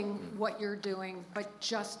doing what you're doing, but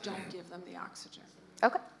just don't give them the oxygen.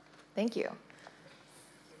 Okay, thank you.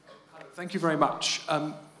 Thank you very much.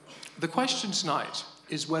 The question tonight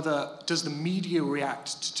is whether does the media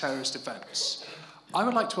react to terrorist events? I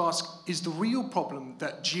would like to ask, is the real problem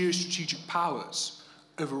that geostrategic powers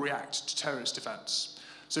overreact to terrorist events?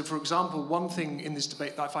 So, for example, one thing in this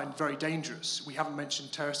debate that I find very dangerous, we haven't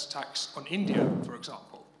mentioned terrorist attacks on India, for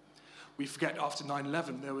example. We forget after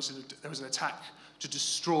 9/11 there was an attack to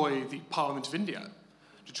destroy the Parliament of India,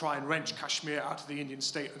 to try and wrench Kashmir out of the Indian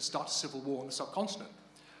state and start a civil war on the subcontinent.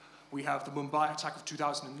 We have the Mumbai attack of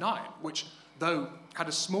 2009, which, though had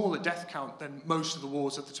a smaller death count than most of the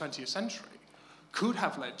wars of the 20th century, could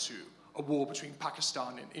have led to a war between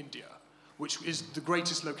Pakistan and India, which is the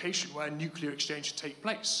greatest location where nuclear exchange should take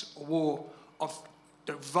place. A war of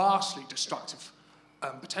vastly destructive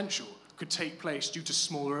potential could take place due to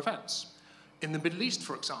smaller events. In the Middle East,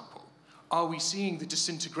 for example, are we seeing the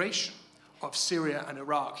disintegration of Syria and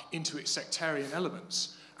Iraq into its sectarian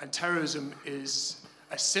elements, and terrorism is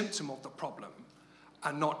a symptom of the problem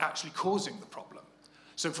and not actually causing the problem?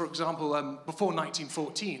 So, for example, before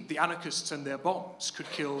 1914, the anarchists and their bombs could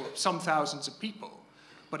kill some thousands of people,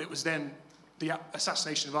 but it was then the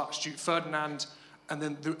assassination of Archduke Ferdinand and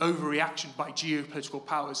then the overreaction by geopolitical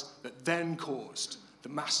powers that then caused the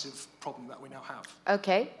massive problem that we now have.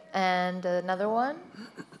 Okay, and another one?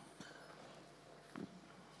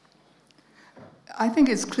 I think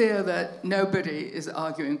it's clear that nobody is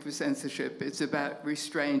arguing for censorship. It's about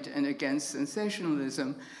restraint and against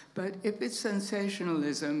sensationalism. But if it's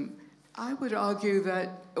sensationalism, I would argue that,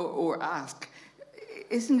 or ask,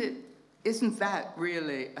 isn't that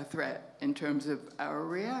really a threat in terms of our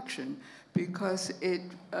reaction? Because it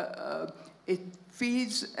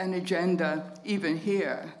feeds an agenda, even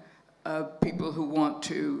here, people who want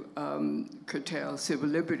to curtail civil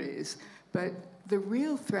liberties. But the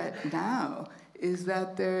real threat now is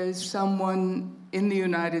that there is someone in the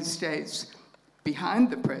United States behind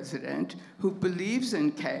the president who believes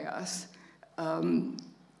in chaos.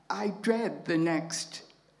 I dread the next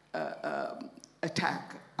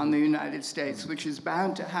attack on the United States, which is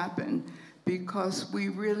bound to happen, because we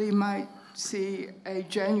really might see a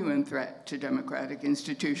genuine threat to democratic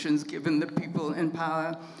institutions given the people in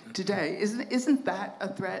power today. Isn't that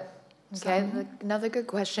a threat? Okay, another good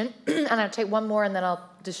question. And I'll take one more and then I'll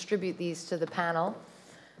distribute these to the panel.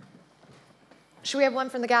 Should we have one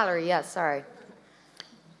from the gallery? Yes, sorry.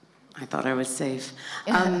 I thought I was safe.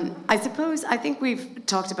 I think we've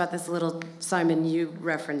talked about this a little. Simon, you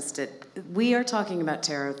referenced it. We are talking about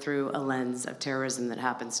terror through a lens of terrorism that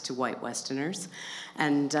happens to white Westerners.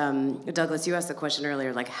 And Douglas, you asked the question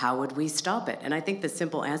earlier, like, how would we stop it? And I think the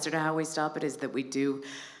simple answer to how we stop it is that we do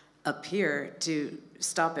appear to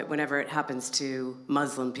stop it whenever it happens to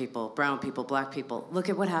Muslim people, brown people, black people. Look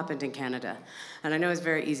at what happened in Canada. And I know it's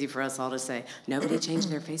very easy for us all to say, nobody changed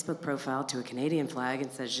their Facebook profile to a Canadian flag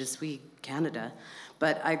and says, Je suis Canada.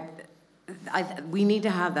 But we need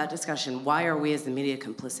to have that discussion. Why are we as the media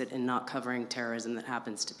complicit in not covering terrorism that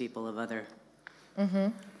happens to people of other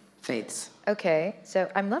faiths? Okay,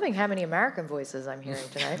 so I'm loving how many American voices I'm hearing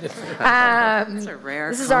tonight. That's a rare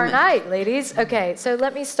This is our night, ladies. Okay, so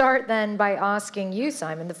let me start then by asking you,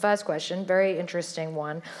 Simon, the first question, very interesting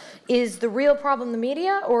one. Is the real problem the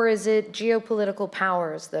media, or is it geopolitical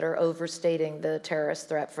powers that are overstating the terrorist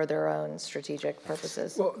threat for their own strategic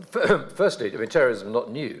purposes? Well, firstly, I mean, terrorism is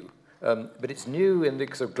not new, but it's new in the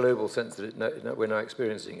sort of global sense that we're now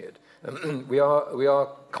experiencing it. We are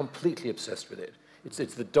completely obsessed with it.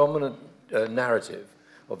 It's the dominant narrative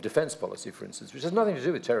of defense policy, for instance, which has nothing to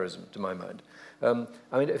do with terrorism, to my mind.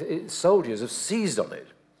 I mean, soldiers have seized on it.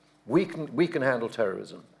 We can handle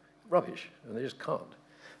terrorism. Rubbish, and they just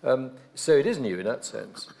can't. So it is new in that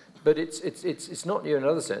sense, but it's not new in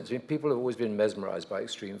another sense. I mean, people have always been mesmerized by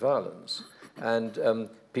extreme violence, and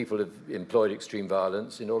people have employed extreme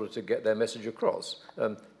violence in order to get their message across.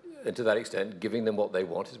 And to that extent, giving them what they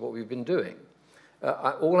want is what we've been doing.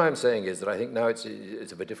 All I'm saying is that I think now it's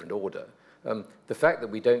of a different order. The fact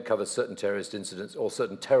that we don't cover certain terrorist incidents or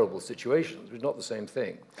certain terrible situations, which is not the same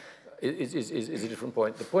thing, is a different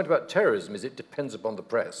point. The point about terrorism is it depends upon the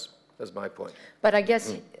press. That's my point. But I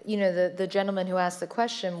guess, you know, the gentleman who asked the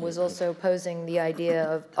question was also posing the idea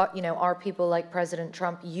of, you know, are people like President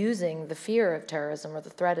Trump using the fear of terrorism or the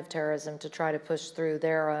threat of terrorism to try to push through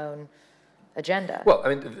their own agenda? Well,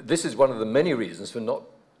 I mean, this is one of the many reasons for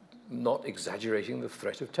not exaggerating the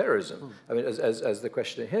threat of terrorism. I mean, as the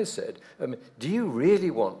questioner here said, do you really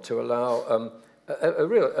want to allow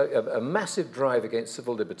a massive drive against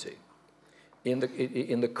civil liberty in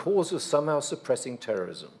the cause of somehow suppressing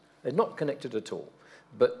terrorism? They're not connected at all,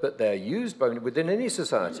 but they're used within any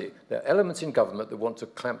society. There are elements in government that want to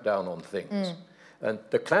clamp down on things, and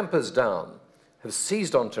the clampers down have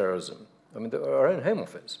seized on terrorism. I mean, our own Home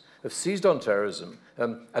Office have seized on terrorism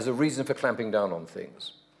as a reason for clamping down on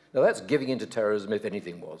things. Now, that's giving into terrorism, if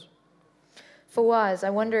anything was. Fawaz, I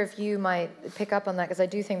wonder if you might pick up on that, because I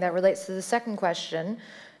do think that relates to the second question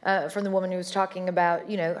from the woman who was talking about,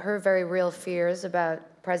 you know, her very real fears about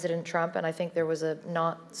President Trump, and I think there was a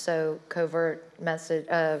not so covert message,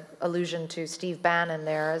 allusion to Steve Bannon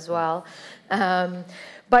there as well.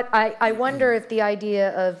 But I wonder if the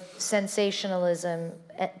idea of sensationalism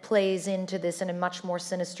plays into this in a much more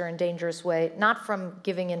sinister and dangerous way, not from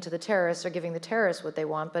giving into the terrorists or giving the terrorists what they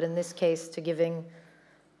want, but in this case to giving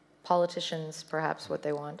politicians perhaps what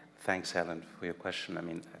they want. Thanks, Helen, for your question. I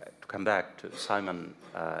mean, to come back to Simon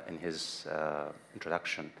in his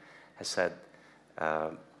introduction has said,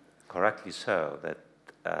 correctly so, that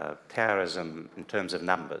terrorism in terms of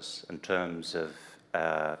numbers, in terms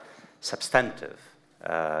of substantive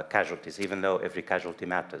casualties, even though every casualty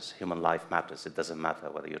matters, human life matters, it doesn't matter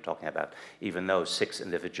whether you're talking about, even though 6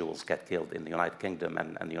 individuals get killed in the United Kingdom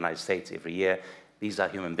and the United States every year, these are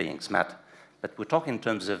human beings, matter. But we're talking in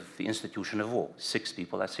terms of the institution of war. 6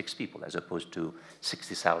 people are 6 people, as opposed to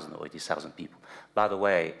 60,000 or 80,000 people. By the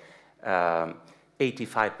way,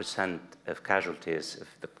 85% of casualties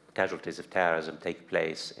of terrorism take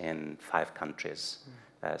place in 5 countries,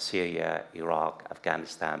 Syria, Iraq,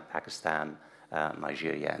 Afghanistan, Pakistan,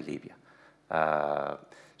 Nigeria, and Libya.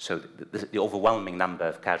 So the overwhelming number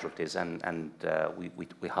of casualties, and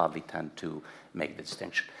we hardly tend to make the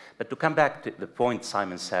distinction. But to come back to the point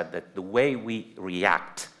Simon said, that the way we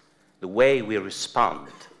react, the way we respond,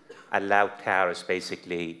 allow terrorists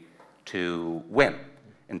basically to win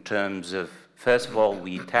in terms of, first of all,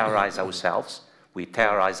 we terrorize ourselves. We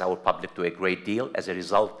terrorize our public to a great deal as a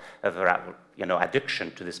result of our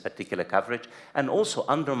addiction to this particular coverage, and also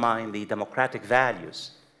undermine the democratic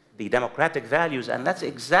values. The democratic values, and that's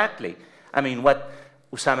exactly, what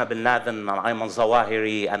Osama bin Laden and Ayman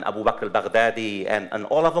Zawahiri and Abu Bakr al-Baghdadi and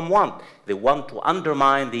all of them want. They want to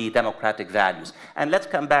undermine the democratic values. And let's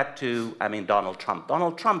come back to, Donald Trump.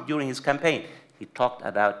 Donald Trump, during his campaign, he talked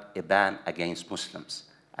about a ban against Muslims,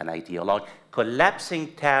 an ideology,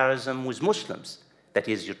 collapsing terrorism with Muslims. That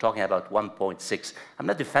is, you're talking about 1.6. I'm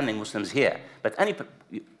not defending Muslims here, but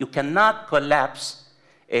you cannot collapse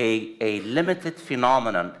a limited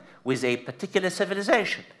phenomenon with a particular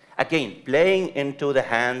civilization. Again, playing into the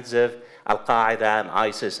hands of Al-Qaeda and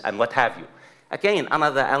ISIS and what have you. Again,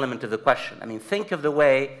 another element of the question. Think of the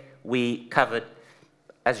way we covered,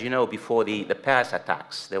 as you know, before the Paris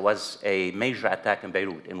attacks. There was a major attack in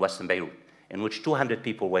Beirut, in western Beirut, in which 200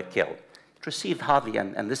 people were killed. It received hardly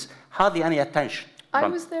any attention. I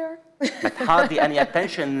was there. But hardly any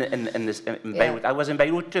attention in Beirut. I was in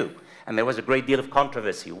Beirut too. And there was a great deal of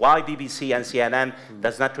controversy. Why BBC and CNN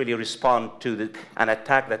does not really respond to an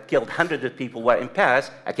attack that killed hundreds of people were in Paris?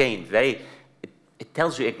 Again, it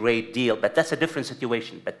tells you a great deal, but that's a different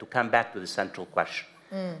situation. But to come back to the central question,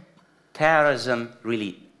 terrorism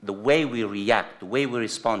really, the way we react, the way we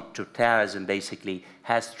respond to terrorism basically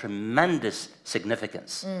has tremendous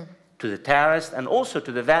significance to the terrorists and also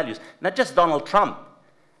to the values. Not just Donald Trump.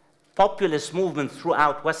 Populist movements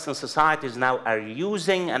throughout Western societies now are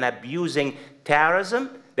using and abusing terrorism.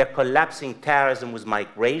 They're collapsing terrorism with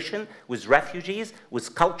migration, with refugees,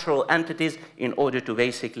 with cultural entities in order to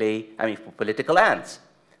basically, for political ends,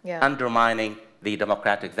 undermining the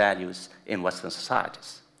democratic values in Western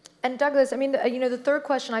societies. And Douglas, the third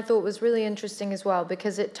question I thought was really interesting as well,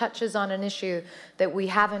 because it touches on an issue that we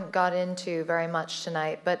haven't got into very much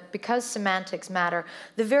tonight, but because semantics matter,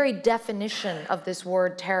 the very definition of this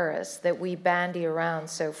word terrorist that we bandy around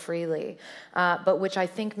so freely, but which I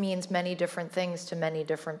think means many different things to many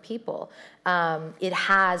different people, it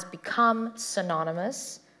has become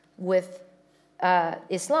synonymous with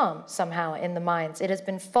Islam somehow in the minds. It has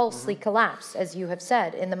been falsely collapsed, as you have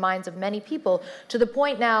said, in the minds of many people, to the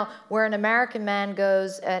point now where an American man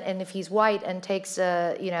goes and if he's white and takes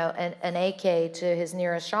an AK to his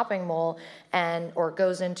nearest shopping mall or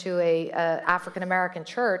goes into a African American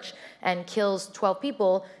church and kills 12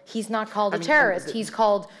 people, he's not called a terrorist. He's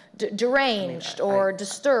called deranged or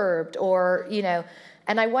disturbed or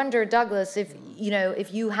And I wonder, Douglas, if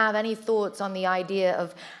you have any thoughts on the idea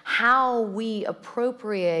of how we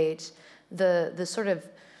appropriate the sort of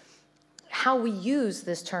how we use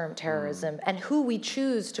this term terrorism and who we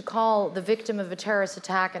choose to call the victim of a terrorist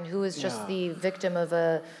attack and who is just the victim of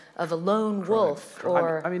a lone wolf.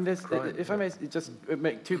 Or if I may just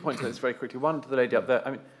make 2 points on this very quickly. One to the lady up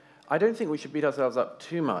there. I don't think we should beat ourselves up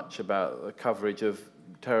too much about the coverage of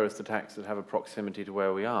terrorist attacks that have a proximity to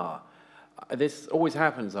where we are. This always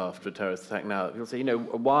happens after a terrorist attack now. People say,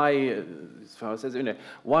 why, as far as says,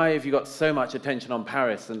 why have you got so much attention on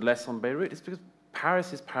Paris and less on Beirut? It's because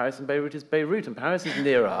Paris is Paris and Beirut is Beirut, and Paris is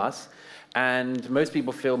near us, and most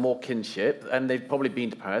people feel more kinship, and they've probably been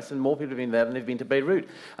to Paris, and more people have been there than they've been to Beirut.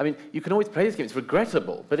 You can always play this game. It's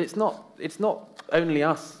regrettable, but it's not only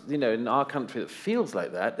us, in our country that feels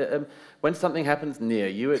like that. When something happens near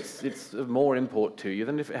you, it's of more import to you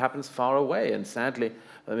than if it happens far away, and sadly,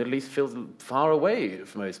 the Middle East feels far away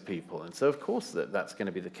for most people, and so of course that's going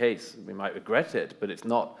to be the case. We might regret it, but it's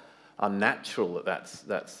not unnatural that's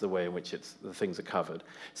the way in which the things are covered.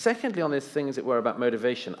 Secondly, on this thing, as it were, about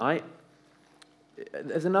motivation,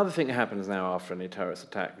 there's another thing that happens now after any terrorist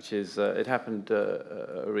attack, which is it happened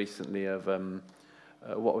recently of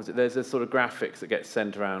what was it? There's a sort of graphics that get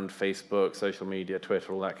sent around Facebook, social media,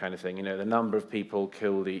 Twitter, all that kind of thing. The number of people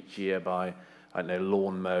killed each year by, I don't know,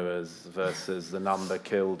 lawnmowers versus the number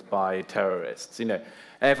killed by terrorists.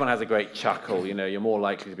 Everyone has a great chuckle. You're more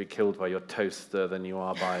likely to be killed by your toaster than you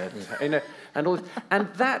are by and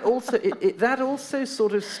that also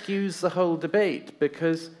sort of skews the whole debate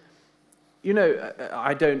because.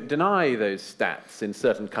 I don't deny those stats in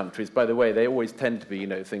certain countries. By the way, they always tend to be,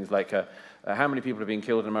 things like how many people have been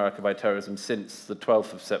killed in America by terrorism since the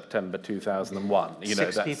 12th of September 2001?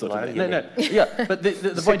 Six that people. Sort of, yeah. But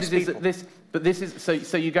the point is that this. But this is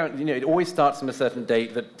so you go. It always starts from a certain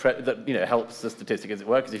date that helps the statistic, as it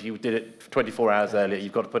were. Because if you did it 24 hours earlier,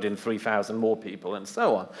 you've got to put in 3,000 more people, and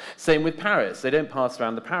so on. Same with Paris. They don't pass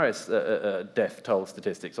around the Paris death toll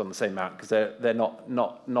statistics on the same amount because they're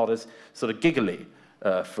not as sort of giggly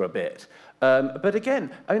for a bit. But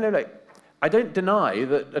again, I don't deny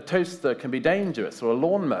that a toaster can be dangerous or a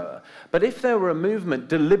lawnmower. But if there were a movement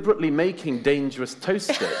deliberately making dangerous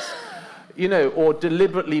toasters. you know, or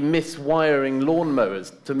deliberately miswiring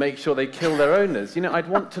lawnmowers to make sure they kill their owners. You know, I'd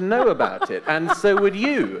want to know about it, and so would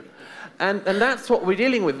you. And that's what we're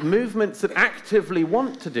dealing with, movements that actively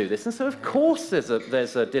want to do this. And so, of course, there's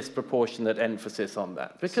a disproportionate emphasis on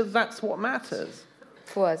that, because that's what matters.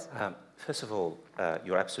 First of all,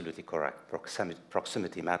 you're absolutely correct.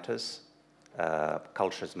 Proximity matters,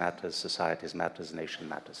 cultures matters, societies matters, nation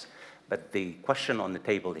matters. But the question on the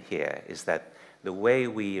table here is that the way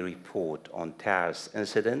we report on terrorist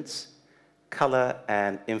incidents color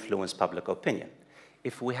and influence public opinion.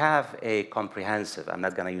 If we have a comprehensive, I'm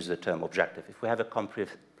not going to use the term objective, if we have a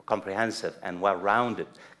comprehensive and well-rounded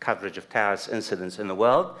coverage of terrorist incidents in the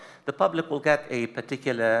world, the public will get a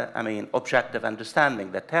particular, objective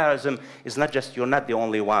understanding that terrorism is not just, you're not the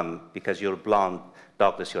only one because you're blonde,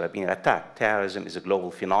 Douglas, you're being attacked. Terrorism is a global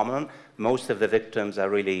phenomenon. Most of the victims are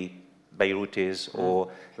really Beirutis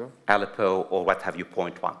or Aleppo or what have you,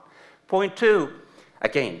 point one. Point two,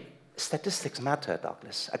 again, statistics matter,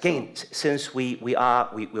 Douglas. Again, since we're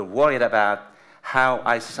worried about how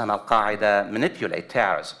ISIS and Al-Qaeda manipulate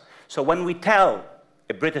terrorism. So when we tell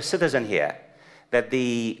a British citizen here that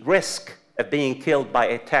the risk of being killed by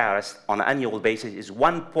a terrorist on an annual basis is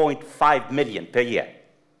 1.5 million per year,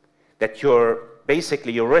 that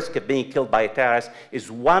basically your risk of being killed by a terrorist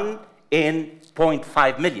is 1 in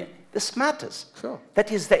 0.5 million. This matters. Sure.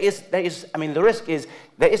 That is, the risk is,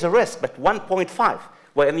 there is a risk, but 1.5.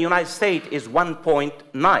 Well, in the United States is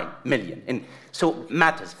 1.9 million. And so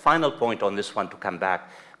matters. Final point on this one to come back.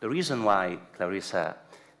 The reason why, Clarissa,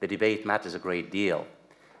 the debate matters a great deal,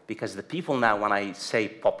 because the people now, when I say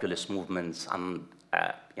populist movements and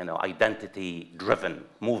identity-driven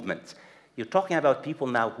movements, you're talking about people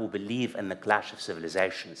now who believe in the clash of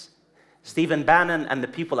civilizations. Stephen Bannon and the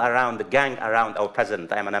people around, the gang around our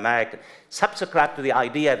president, I'm an American, subscribe to the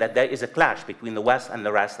idea that there is a clash between the West and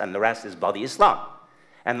the rest is bloody Islam.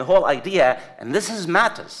 And the whole idea, and this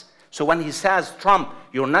matters. So when he says, Trump,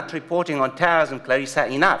 you're not reporting on terrorism, Clarissa,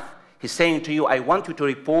 enough, he's saying to you, I want you to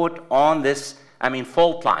report on this,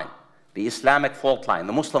 fault line, the Islamic fault line,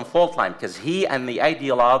 the Muslim fault line, because he and the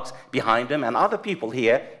ideologues behind him and other people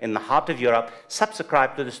here in the heart of Europe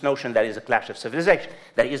subscribe to this notion there is a clash of civilization.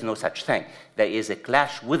 There is no such thing. There is a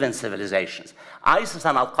clash within civilizations. ISIS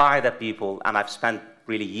and Al-Qaeda people, and I've spent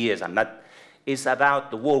really years, is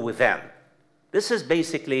about the war within. This is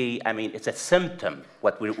basically, it's a symptom,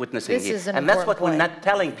 what we're witnessing here. And that's what we're not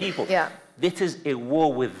telling people. Yeah. This is a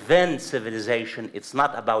war within civilization. It's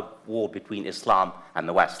not about war between Islam and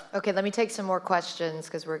the West. Okay, let me take some more questions,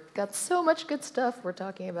 because we've got so much good stuff we're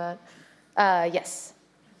talking about. Yes.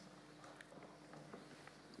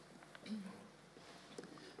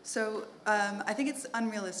 So I think it's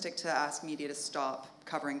unrealistic to ask media to stop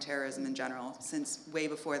covering terrorism in general, since way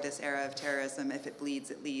before this era of terrorism, if it bleeds,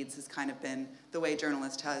 it leads, has kind of been the way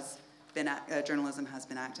journalism has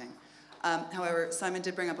been acting. However, Simon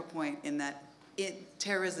did bring up a point in that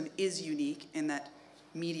terrorism is unique in that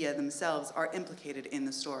media themselves are implicated in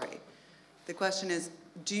the story. The question is,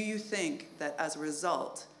 do you think that as a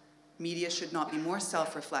result, media should not be more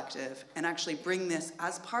self-reflective and actually bring this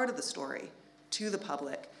as part of the story to the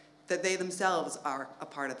public, that they themselves are a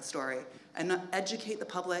part of the story, and not educate the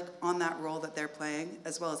public on that role that they're playing,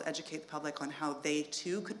 as well as educate the public on how they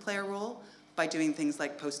too could play a role by doing things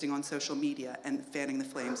like posting on social media and fanning the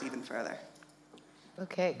flames even further?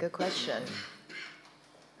 Okay, good question.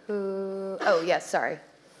 Who? Oh, yes, sorry.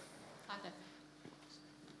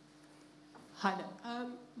 Hi there.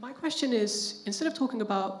 My question is, instead of talking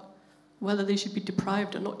about whether they should be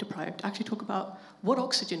deprived or not deprived, actually talk about what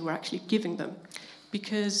oxygen we're actually giving them.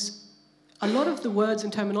 Because a lot of the words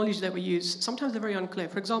and terminology that we use, sometimes they're very unclear.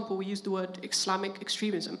 For example, we use the word Islamic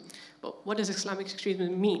extremism. But what does Islamic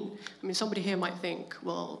extremism mean? Somebody here might think,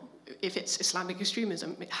 well, if it's Islamic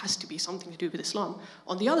extremism, it has to be something to do with Islam.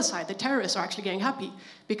 On the other side, the terrorists are actually getting happy,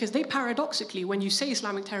 because they paradoxically, when you say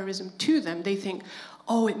Islamic terrorism to them, they think,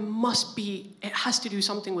 oh, it has to do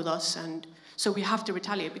something with us, and so we have to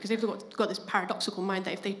retaliate, because they've got this paradoxical mind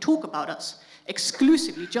that if they talk about us,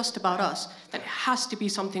 exclusively just about us, that it has to be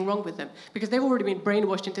something wrong with them, because they've already been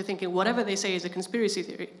brainwashed into thinking whatever they say is a conspiracy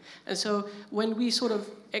theory. And so when we sort of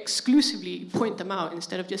exclusively point them out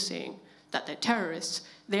instead of just saying that they're terrorists,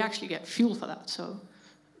 they actually get fuel for that. So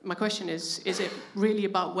my question is it really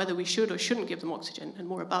about whether we should or shouldn't give them oxygen, and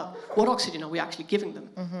more about what oxygen are we actually giving them?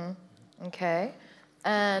 Mm-hmm. Okay.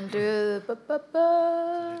 And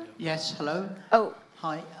yes, hello. Oh.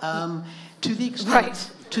 Hi. To the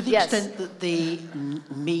extent that the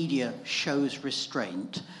media shows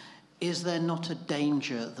restraint, is there not a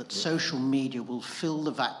danger that social media will fill the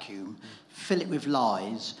vacuum, fill it with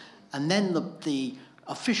lies, and then the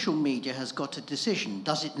official media has got a decision.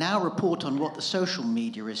 Does it now report on what the social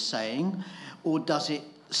media is saying, or does it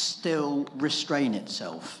still restrain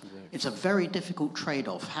itself? It's a very difficult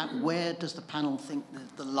trade-off. Where does the panel think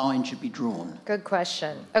that the line should be drawn? Good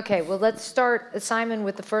question. Okay, well, let's start, Simon,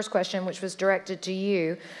 with the first question, which was directed to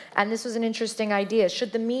you. And this was an interesting idea.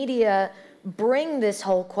 Should the media bring this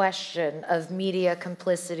whole question of media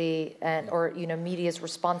complicity and, or, you know, media's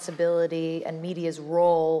responsibility and media's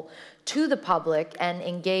role to the public and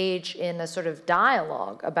engage in a sort of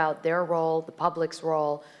dialogue about their role, the public's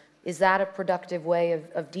role? Is that a productive way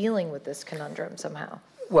of dealing with this conundrum somehow?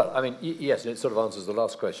 Well, I mean, yes, and it sort of answers the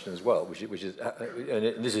last question as well, which is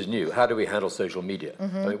and this is new, how do we handle social media? I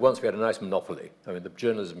mean, once we had a nice monopoly. I mean, the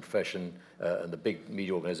journalism profession and the big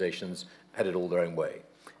media organizations had it all their own way.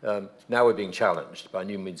 Now we're being challenged by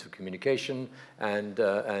new means of communication, and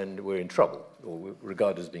we're in trouble, or we're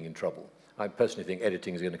regarded as being in trouble. I personally think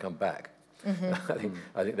editing is going to come back. I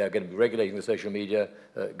think they're going to be regulating the social media.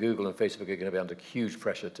 Google and Facebook are going to be under huge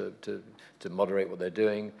pressure to moderate what they're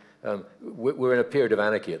doing. We're in a period of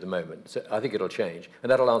anarchy at the moment, so I think it'll change,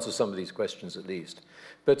 and that'll answer some of these questions at least.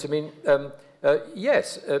 But I mean,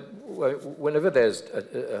 yes, whenever there's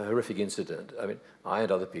a horrific incident, I mean, I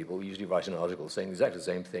and other people usually write an article saying exactly the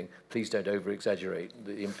same thing. Please don't over-exaggerate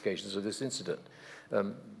the implications of this incident.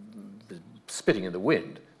 Spitting in the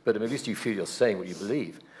wind, but I mean, at least you feel you're saying what you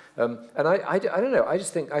believe. And I don't know. I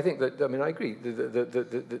think that, I mean, I agree.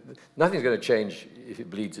 Nothing's going to change if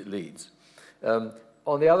it bleeds, it leads.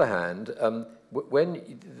 On the other hand,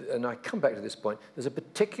 and I come back to this point, there's a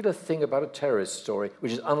particular thing about a terrorist story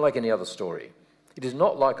which is unlike any other story. It is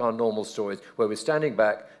not like our normal stories where we're standing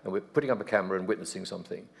back and we're putting up a camera and witnessing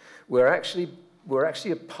something. We're actually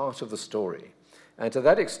a part of the story. And to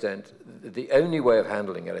that extent, the only way of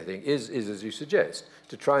handling it, I think, is as you suggest,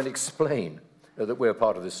 to try and explain that we're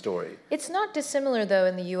part of this story. It's not dissimilar, though,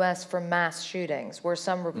 in the U.S. from mass shootings, where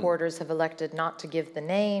some reporters have elected not to give the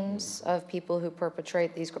names of people who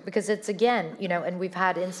perpetrate these, because it's, again, you know, and we've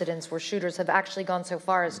had incidents where shooters have actually gone so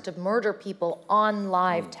far as to murder people on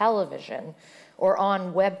live television or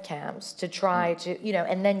on webcams to try to, you know,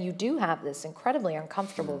 and then you do have this incredibly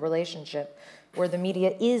uncomfortable relationship where the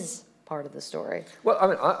media is part of the story. Well, I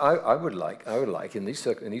mean, I would like in these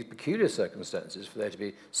peculiar circumstances for there to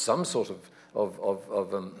be some sort of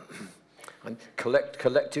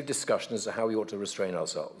collective discussion as to how we ought to restrain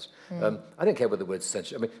ourselves. I don't care what the word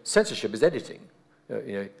censorship. I mean, censorship is editing.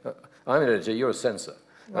 You know, I'm an editor. You're a censor.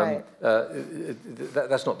 Right.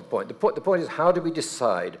 That's not the point. The point is, how do we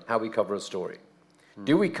decide how we cover a story?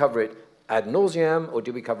 Do we cover it ad nauseam, or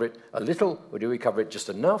do we cover it a little, or do we cover it just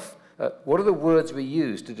enough? What are the words we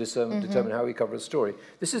use to determine how we cover a story?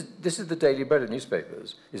 This is the daily bread of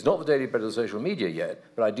newspapers. It's not the daily bread of the social media yet,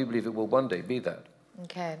 but I do believe it will one day be that.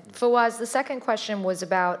 Okay. Fawaz, the second question was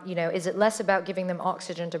about, you know, is it less about giving them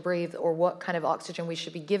oxygen to breathe, or what kind of oxygen we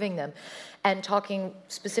should be giving them? And talking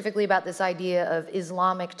specifically about this idea of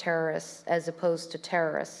Islamic terrorists as opposed to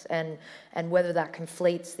terrorists, and whether that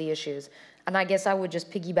conflates the issues. And I guess I would just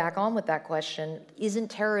piggyback on with that question. Isn't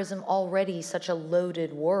terrorism already such a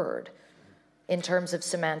loaded word in terms of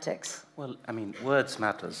semantics? Well, I mean, words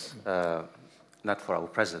matters, not for our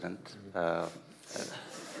president.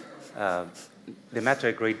 They matter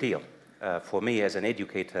a great deal. For me, as an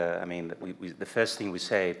educator, I mean, the first thing we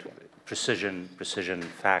say, precision,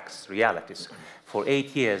 facts, realities. For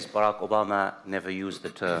 8 years, Barack Obama never used the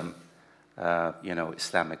term, you know,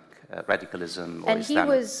 Islamic radicalism or and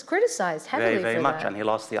Islamic. He was criticized heavily very for much, that. and he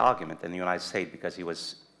lost the argument in the United States because he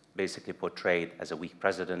was basically portrayed as a weak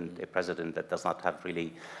president, a president that does not have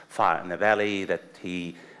really fire in the valley, that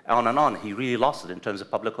he, on and on, he really lost it in terms of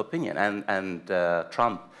public opinion, and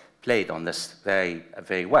Trump played on this very,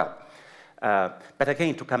 very well. But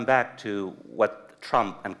again, to come back to what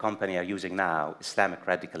Trump and company are using now, Islamic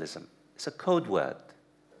radicalism, it's a code word.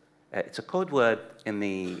 It's a code word in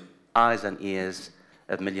the eyes and ears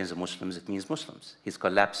of millions of Muslims. It means Muslims. He's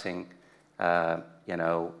collapsing, you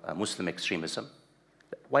know, Muslim extremism.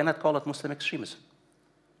 Why not call it Muslim extremism?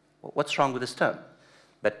 What's wrong with this term?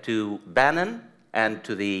 But to Bannon and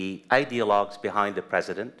to the ideologues behind the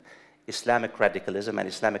president, Islamic radicalism and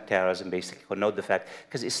Islamic terrorism basically connote the fact,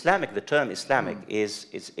 because Islamic, the term Islamic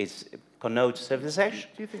connotes civilization.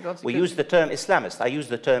 Do you think that's we use the term Islamist. I use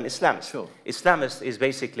the term Islamist. Sure. Islamist is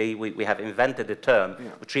basically, we have invented a term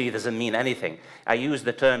which really doesn't mean anything. I use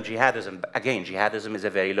the term jihadism. Again, jihadism is a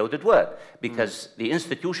very loaded word because the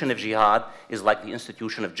institution of jihad is like the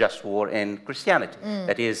institution of just war in Christianity.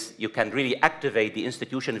 That is, you can really activate the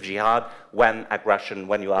institution of jihad when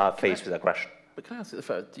you are faced with aggression. But can I ask you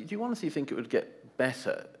first, do you honestly think it would get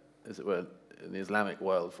better, as it were, in the Islamic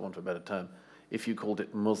world, for want of a better term, if you called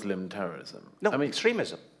it Muslim terrorism? No, I mean,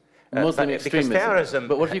 extremism. Muslim extremism. Because terrorism...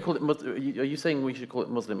 But what if you call it... Are you saying we should call it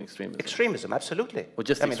Muslim extremism? Extremism, absolutely. Or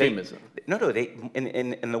just extremism?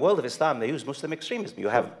 In the world of Islam, they use Muslim extremism. You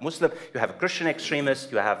have you have Christian extremists,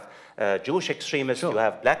 you have Jewish extremists, you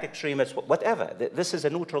have black extremists, whatever. This is a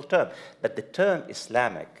neutral term. But the term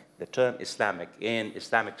Islamic in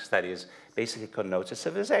Islamic studies basically connotes a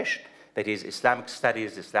civilization. That is Islamic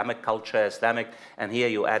studies, Islamic culture, and here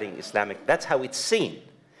you're adding Islamic. That's how it's seen.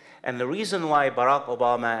 And the reason why Barack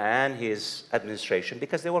Obama and his administration,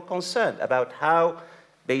 because they were concerned about how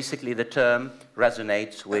basically the term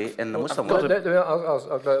resonates in the Muslim world.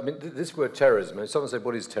 I mean, this word terrorism, and someone said,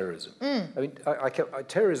 what is terrorism? I mean,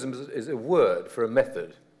 terrorism is a word for a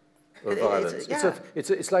method of violence.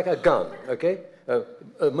 It's like a gun, okay?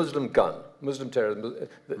 A Muslim gun, Muslim terrorism.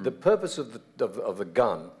 The purpose of the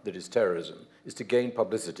gun that is terrorism is to gain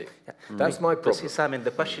publicity. That's my problem. Simon,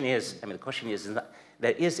 the question is,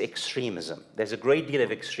 there is extremism. There's a great deal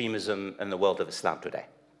of extremism in the world of Islam today.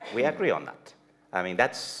 We agree on that. I mean,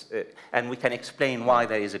 and we can explain why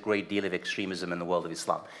there is a great deal of extremism in the world of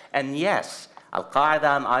Islam. And yes,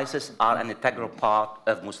 Al-Qaeda and ISIS are an integral part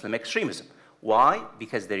of Muslim extremism. Why?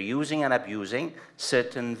 Because they're using and abusing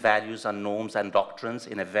certain values and norms and doctrines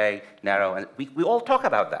in a very narrow, and we all talk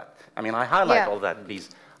about that. I mean, I highlight all that, please.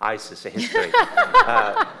 ISIS, a history.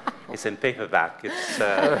 It's in paperback. It's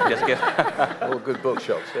just get all good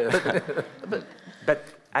bookshops. Yeah. But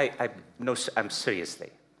I'm seriously.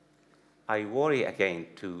 I worry again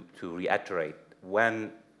to reiterate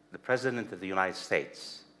when the President of the United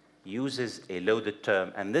States uses a loaded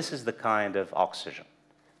term, and this is the kind of oxygen.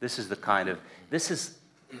 This is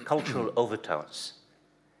cultural overtones,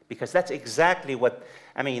 because that's exactly what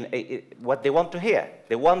what they want to hear.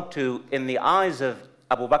 They want to, in the eyes of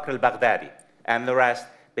Abu Bakr al-Baghdadi and the rest,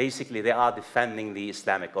 basically they are defending the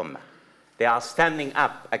Islamic Ummah. They are standing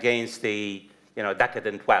up against the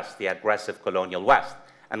decadent West, the aggressive colonial West.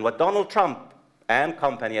 And what Donald Trump and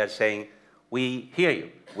company are saying, we hear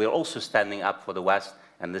you. We're also standing up for the West,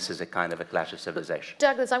 and this is a kind of a clash of civilization.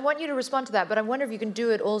 Douglas, I want you to respond to that, but I wonder if you can do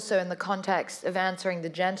it also in the context of answering the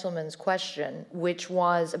gentleman's question, which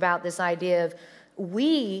was about this idea of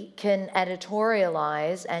we can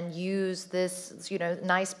editorialize and use this,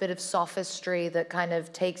 nice bit of sophistry that kind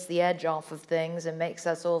of takes the edge off of things and makes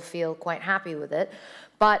us all feel quite happy with it.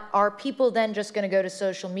 But are people then just going to go to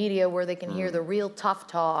social media where they can hear the real tough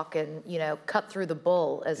talk and, cut through the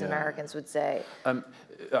bull, as Americans would say? Can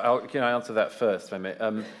I answer that first, if I may?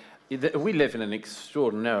 We live in an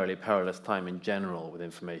extraordinarily perilous time in general with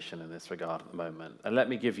information in this regard at the moment. And let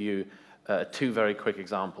me give you two very quick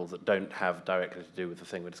examples that don't have directly to do with the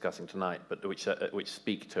thing we're discussing tonight, but which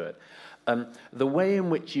speak to it. The way in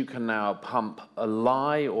which you can now pump a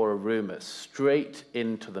lie or a rumor straight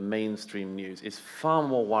into the mainstream news is far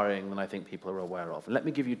more worrying than I think people are aware of. And let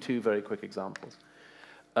me give you two very quick examples.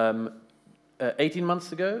 18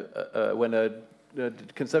 months ago, when a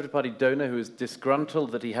Conservative Party donor who was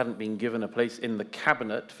disgruntled that he hadn't been given a place in the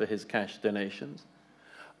cabinet for his cash donations,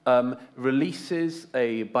 releases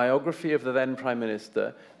a biography of the then Prime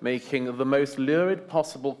Minister, making the most lurid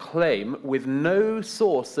possible claim with no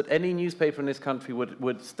source that any newspaper in this country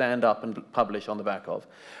would stand up and publish on the back of,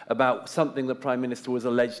 about something the Prime Minister was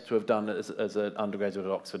alleged to have done as an undergraduate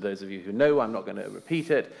at Oxford. Those of you who know, I'm not going to repeat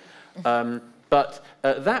it. But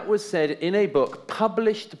that was said in a book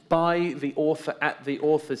published by the author at the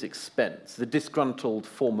author's expense, the disgruntled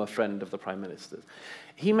former friend of the Prime Minister's.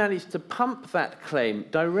 He managed to pump that claim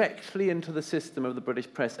directly into the system of the British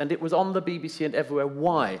press, and it was on the BBC and everywhere.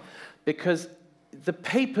 Why? Because the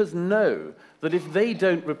papers know that if they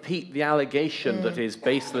don't repeat the allegation that is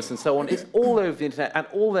baseless and so on, it's all over the internet, and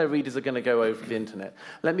all their readers are going to go over the internet.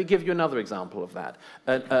 Let me give you another example of that.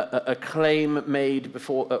 A claim made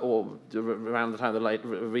before, or around the time of the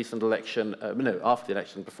recent election, after the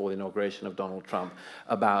election, before the inauguration of Donald Trump,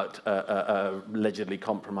 about allegedly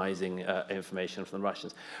compromising information from the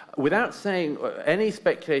Russians. Without saying any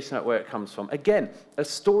speculation about where it comes from, again, a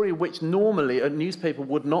story which normally a newspaper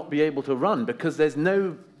would not be able to run because there's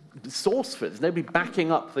no source for it, there's nobody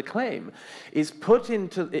backing up the claim, is put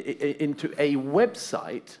into a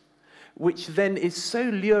website which then is so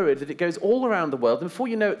lurid that it goes all around the world, and before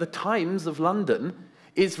you know it, the Times of London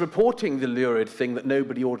is reporting the lurid thing that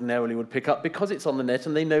nobody ordinarily would pick up because it's on the net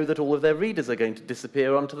and they know that all of their readers are going to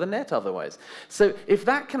disappear onto the net otherwise. So if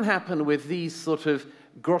that can happen with these sort of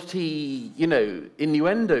grotty,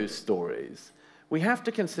 innuendo stories, we have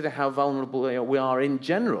to consider how vulnerable we are in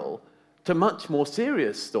general to much more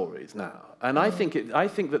serious stories now. And I think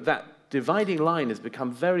that dividing line has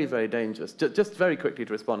become very, very dangerous. Just very quickly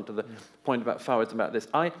to respond to the point about Fawad about this.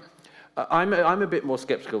 I'm a bit more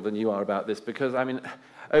sceptical than you are about this because, I mean,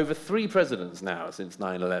 over 3 presidents now since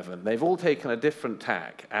 9/11, they've all taken a different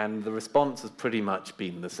tack, and the response has pretty much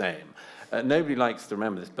been the same. Nobody likes to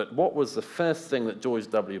remember this, but what was the first thing that George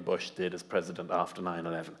W. Bush did as president after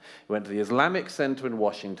 9/11? He went to the Islamic Center in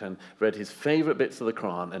Washington, read his favorite bits of the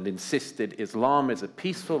Quran, and insisted Islam is a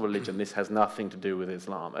peaceful religion. This has nothing to do with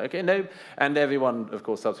Islam. Okay, no, and everyone, of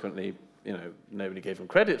course, subsequently, you know, nobody gave him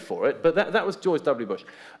credit for it, but that was George W. Bush.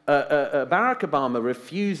 Barack Obama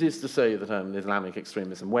refuses to say the term Islamic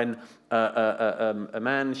extremism when a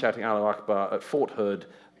man shouting Allahu Akbar at Fort Hood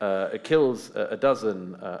kills a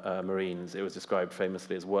dozen Marines. It was described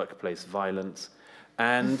famously as workplace violence.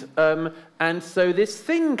 And so this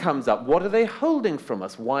thing comes up. What are they holding from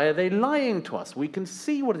us? Why are they lying to us? We can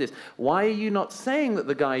see what it is. Why are you not saying that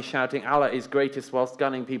the guy shouting Allah is greatest whilst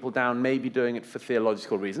gunning people down may be doing it for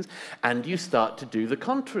theological reasons? And you start to do the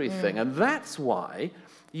contrary thing. And that's why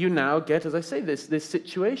you now get, as I say, this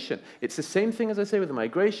situation. It's the same thing, as I say, with the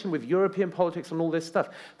migration, with European politics and all this stuff.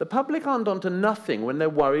 The public aren't onto nothing when they're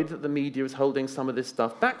worried that the media is holding some of this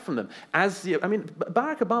stuff back from them. I mean,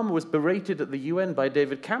 Barack Obama was berated at the UN by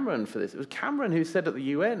David Cameron for this. It was Cameron who said at the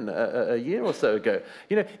UN a year or so ago,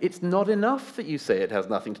 you know, it's not enough that you say it has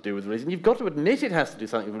nothing to do with religion. You've got to admit it has to do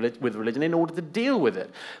something with religion in order to deal with it.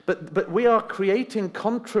 But we are creating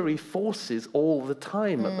contrary forces all the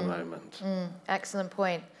time at the moment. Excellent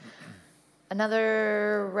point.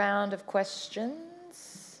 Another round of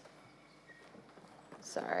questions.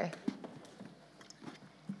 Sorry.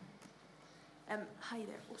 Hi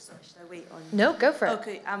there. Oh, sorry, should I wait on? No, go for it.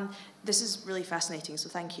 Okay. This is really fascinating, so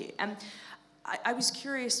thank you. I was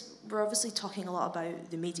curious. We're obviously talking a lot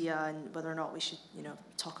about the media and whether or not we should, you know,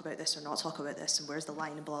 talk about this or not talk about this, and where's the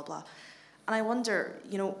line and blah blah. And I wonder,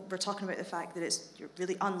 you know, we're talking about the fact that you're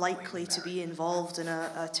really unlikely to be involved in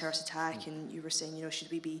a terrorist attack, and you were saying, you know,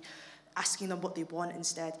 should we be asking them what they want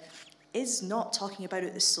instead? Is not talking about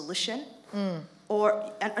it the solution?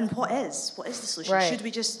 Or, and what is? What is the solution? Right. Should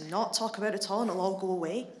we just not talk about it at all and it'll all go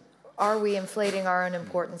away? Are we inflating our own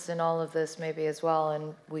importance in all of this maybe as well,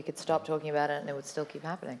 and we could stop talking about it and it would still keep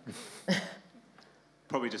happening?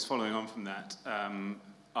 Probably just following on from that,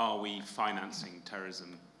 are we financing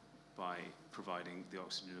terrorism by providing the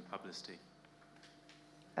oxygen of publicity?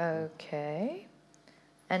 Okay.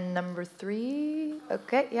 And number 3,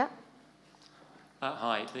 okay, yeah.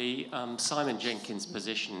 Hi, the Simon Jenkins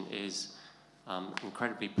position is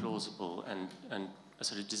incredibly plausible and a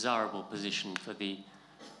sort of desirable position for the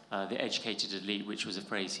educated elite, which was a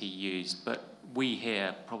phrase he used. But we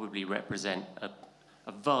here probably represent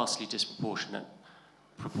a vastly disproportionate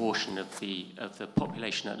proportion of the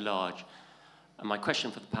population at large. And my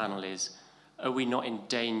question for the panel is, are we not in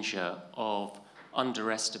danger of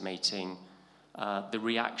underestimating the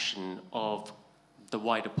reaction of the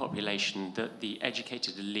wider population that the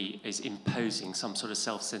educated elite is imposing some sort of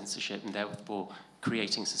self-censorship and therefore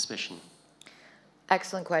creating suspicion?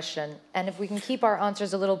 Excellent question. And if we can keep our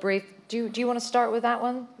answers a little brief, do you want to start with that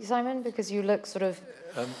one, Simon? Because you look sort of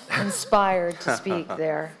inspired to speak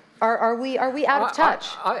there. Are we out of touch?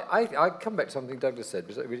 I come back to something Douglas said.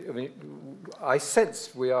 I mean, I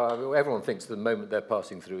sense everyone thinks the moment they're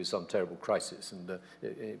passing through is some terrible crisis. And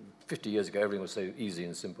 50 years ago, everything was so easy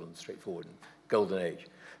and simple and straightforward and golden age.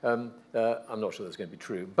 I'm not sure that's going to be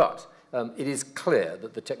true. But it is clear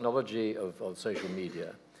that the technology of social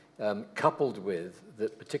media, coupled with the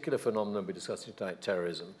particular phenomenon we're discussing tonight,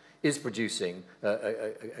 terrorism, is producing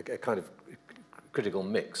a kind of critical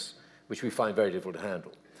mix, which we find very difficult to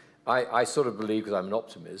handle. I sort of believe, because I'm an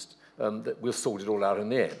optimist, that we'll sort it all out in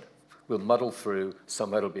the end. We'll muddle through,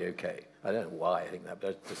 somehow it'll be okay. I don't know why I think that,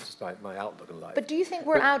 but that's just my outlook on life. But do you think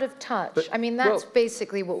we're out of touch? I mean, that's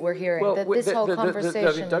basically what we're hearing, that this whole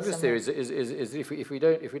conversation Douglas' theory is if we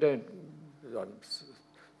don't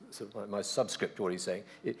sort of my subscript to what he's saying,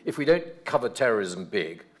 if we don't cover terrorism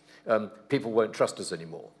big, people won't trust us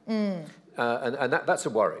anymore. And that's a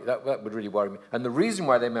worry. That would really worry me. And the reason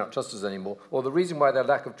why they may not trust us anymore, or the reason why their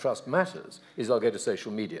lack of trust matters, is they'll go to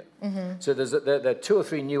social media. So there are 2 or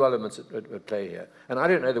 3 new elements at play here. And I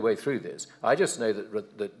don't know the way through this. I just know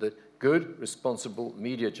that good, responsible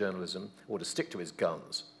media journalism ought to stick to its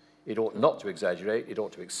guns. It ought not to exaggerate. It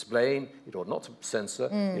ought to explain. It ought not to censor.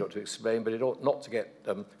 It ought to explain, but it ought not to get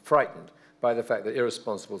frightened by the fact that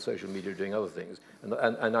irresponsible social media are doing other things.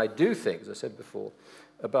 And I do think, as I said before,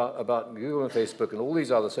 about Google and Facebook and all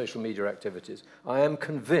these other social media activities, I am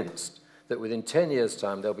convinced that within 10 years'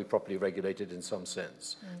 time they'll be properly regulated in some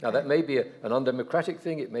sense. Okay. Now, that may be an undemocratic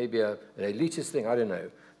thing, it may be an elitist thing, I don't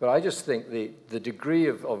know. But I just think the degree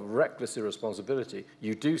of reckless irresponsibility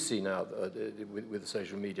you do see now with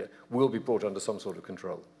social media will be brought under some sort of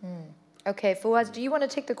control. Okay, Fawaz, do you want to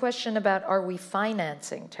take the question about are we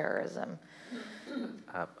financing terrorism?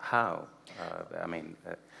 How? I mean...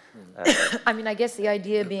 I mean, I guess the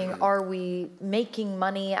idea being, are we making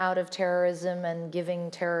money out of terrorism and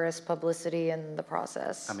giving terrorists publicity in the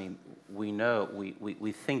process? I mean, we know,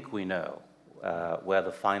 we think we know where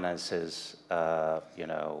the finances, you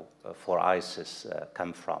know, for ISIS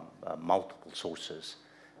come from, multiple sources.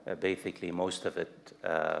 Basically, most of it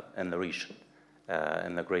in the region,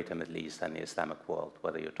 in the greater Middle East and the Islamic world,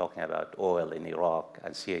 whether you're talking about oil in Iraq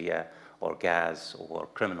and Syria, or gas, or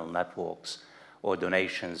criminal networks, or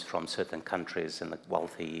donations from certain countries in the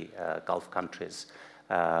wealthy Gulf countries.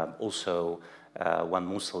 Also, when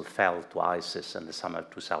Mosul fell to ISIS in the summer of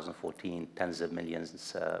 2014, tens of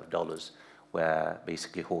millions of dollars were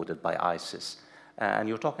basically hoarded by ISIS. And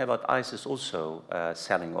you're talking about ISIS also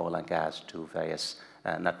selling oil and gas to various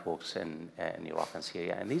networks in Iraq and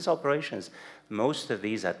Syria. And these operations, most of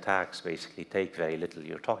these attacks basically take very little.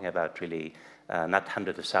 You're talking about really not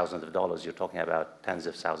hundreds of thousands of dollars, you're talking about tens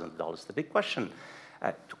of thousands of dollars. The big question,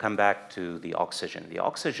 to come back to the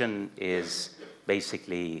oxygen is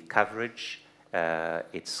basically coverage,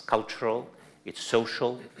 it's cultural, it's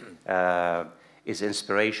social, it's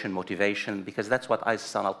inspiration, motivation, because that's what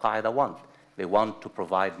ISIS and Al-Qaeda want. They want to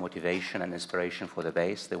provide motivation and inspiration for the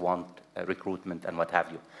base, they want recruitment and what have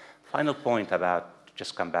you. Final point about,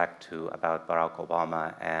 just come back to about Barack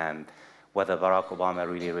Obama and whether Barack Obama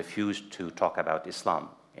really refused to talk about Islam.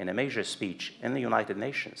 In a major speech in the United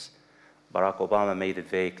Nations, Barack Obama made it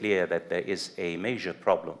very clear that there is a major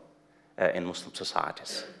problem in Muslim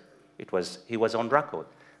societies. He was on record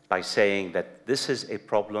by saying that this is a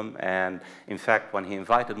problem, and in fact, when he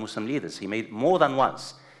invited Muslim leaders, he made more than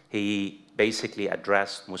once, he basically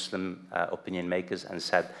addressed Muslim opinion makers and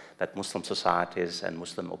said that Muslim societies and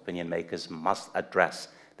Muslim opinion makers must address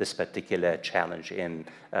this particular challenge in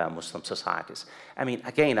Muslim societies. I mean,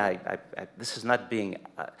 again, this is not being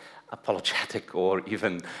apologetic or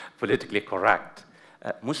even politically correct.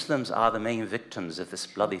 Muslims are the main victims of this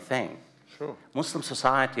bloody thing. Sure. Muslim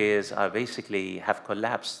societies are basically have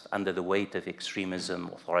collapsed under the weight of extremism,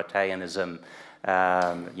 authoritarianism,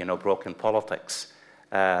 you know, broken politics.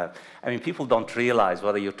 I mean, people don't realize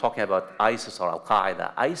whether you're talking about ISIS or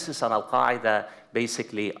Al-Qaeda. ISIS and Al-Qaeda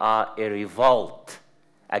basically are a revolt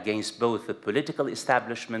against both the political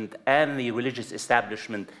establishment and the religious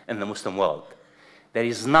establishment in the Muslim world. There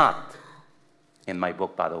is not, in my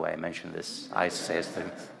book, by the way, I mentioned this, ISIS history.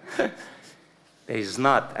 There is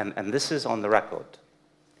not, and this is on the record,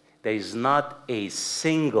 there is not a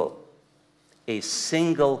single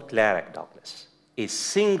cleric, Douglas, a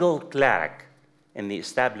single cleric in the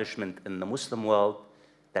establishment in the Muslim world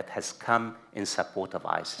that has come in support of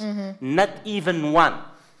ISIS. Mm-hmm. Not even one.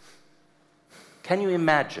 Can you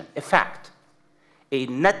imagine? A fact.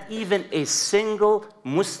 Not even a single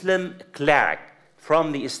Muslim cleric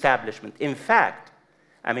from the establishment. In fact,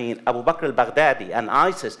 I mean, Abu Bakr al-Baghdadi and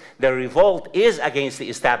ISIS, the revolt is against the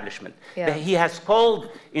establishment. Yeah. He has called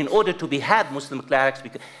in order to behead Muslim clerics.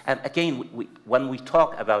 Because, and again, when we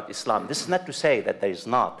talk about Islam, this is not to say that there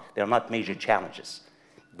are not major challenges,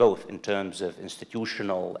 both in terms of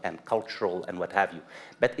institutional and cultural and what have you.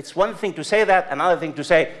 But it's one thing to say that, another thing to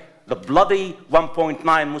say, the bloody 1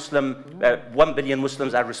 billion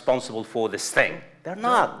Muslims are responsible for this thing. They're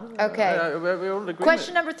not. Okay.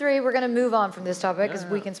 Question number 3, we're going to move on from this topic because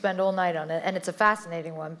we can spend all night on it, and it's a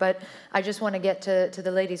fascinating one. But I just want to get to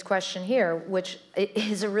the lady's question here, which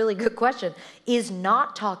is a really good question. Is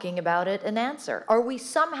not talking about it an answer? Are we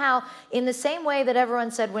somehow, in the same way that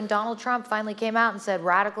everyone said when Donald Trump finally came out and said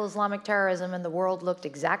radical Islamic terrorism and the world looked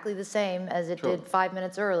exactly the same as it did 5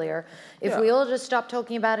 minutes earlier, if we all just stop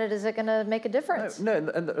talking about it, is it going to make a difference? No,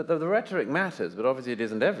 and the rhetoric matters, but obviously it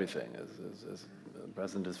isn't everything, as the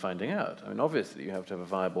President is finding out. I mean, obviously you have to have a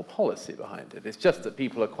viable policy behind it. It's just that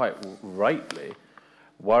people are quite rightly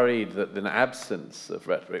worried that an absence of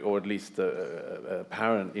rhetoric, or at least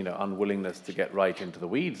apparent, unwillingness to get right into the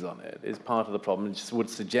weeds on it, is part of the problem. It just would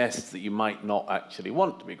suggest that you might not actually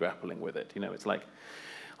want to be grappling with it. It's like,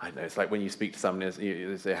 I don't know, it's like when you speak to someone,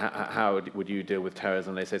 you say, how would you deal with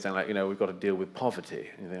terrorism? And they say something like, we've got to deal with poverty.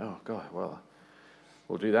 And you think, oh, God, well,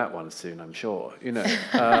 we'll do that one soon, I'm sure. And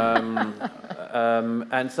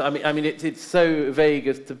so, I mean, it's so vague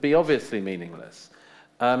as to be obviously meaningless.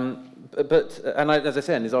 As I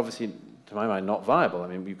said, it's obviously, to my mind, not viable. I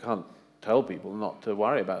mean, you can't tell people not to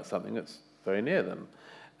worry about something that's very near them.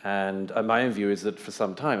 And my own view is that for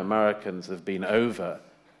some time, Americans have been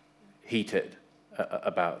overheated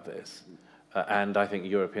about this. And I think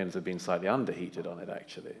Europeans have been slightly underheated on it,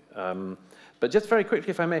 actually. But just very quickly,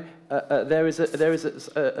 if I may, there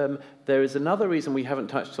is another reason we haven't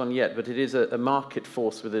touched on yet, but it is a market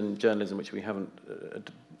force within journalism which we haven't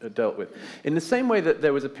dealt with. In the same way that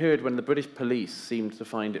there was a period when the British police seemed to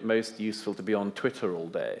find it most useful to be on Twitter all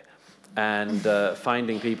day, and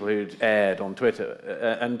finding people who'd aired on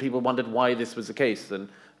Twitter, and people wondered why this was the case, and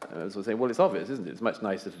I was saying, well, it's obvious, isn't it? It's much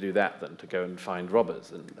nicer to do that than to go and find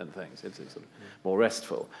robbers and things. It's sort of more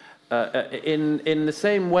restful. In the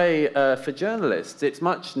same way, for journalists, it's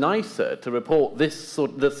much nicer to report this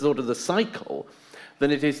sort of the cycle than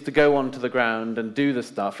it is to go onto the ground and do the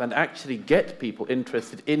stuff and actually get people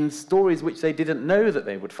interested in stories which they didn't know that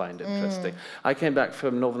they would find interesting. I came back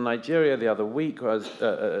from northern Nigeria the other week where I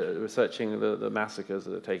was researching the massacres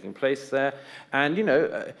that are taking place there. And, you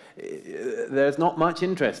know, there's not much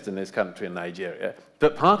interest in this country in Nigeria.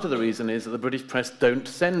 But part of the reason is that the British press don't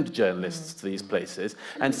send journalists to these places.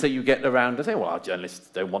 And so you get around to say, well, our journalists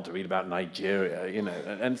don't want to read about Nigeria, you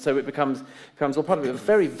know. And so it becomes all part of it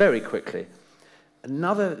very, very quickly.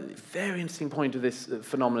 Another very interesting point of this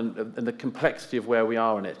phenomenon and the complexity of where we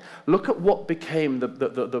are in it. Look at what became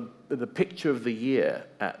the picture of the year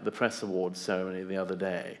at the Press Awards ceremony the other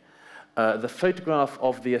day. The photograph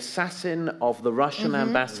of the assassin of the Russian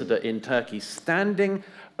ambassador in Turkey standing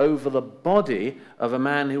over the body of a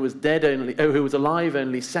man who was who was alive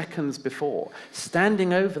only seconds before,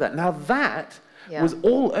 standing over that. Now that was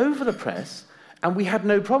all over the press. And we had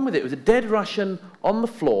no problem with it. It was a dead Russian on the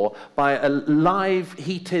floor by a live,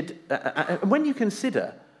 heated... and when you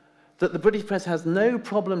consider that the British press has no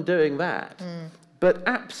problem doing that, but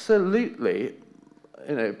absolutely,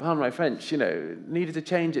 you know, pardon my French, you know, needed to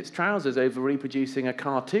change its trousers over reproducing a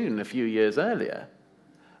cartoon a few years earlier,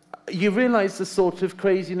 you realise the sort of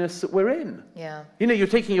craziness that we're in. Yeah. You know, you're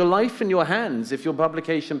taking your life in your hands if your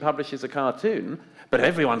publication publishes a cartoon, but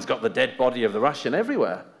everyone's got the dead body of the Russian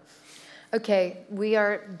everywhere. Okay, we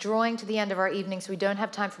are drawing to the end of our evening, so we don't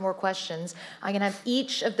have time for more questions. I'm going to have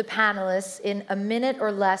each of the panelists in a minute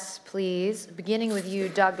or less, please, beginning with you,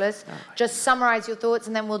 Douglas. Just summarize your thoughts,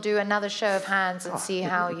 and then we'll do another show of hands and see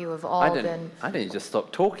how you have all been... I didn't just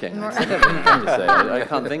stop talking. I said everything to say. I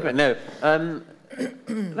can't think of it. No.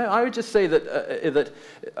 No, I would just say that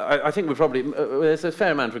I think there's a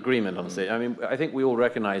fair amount of agreement, honestly. I mean, I think we all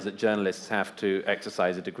recognize that journalists have to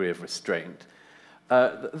exercise a degree of restraint.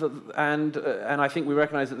 And I think we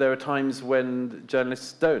recognize that there are times when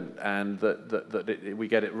journalists don't, and that we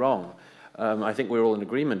get it wrong. I think we're all in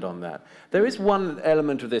agreement on that. There is one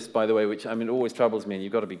element of this, by the way, which, I mean, always troubles me, and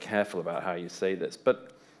you've got to be careful about how you say this,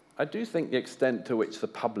 but I do think the extent to which the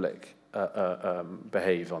public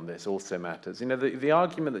behave on this also matters. You know, the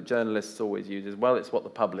argument that journalists always use is, well, it's what the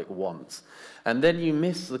public wants. And then you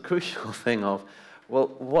miss the crucial thing of,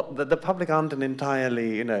 well, the public aren't an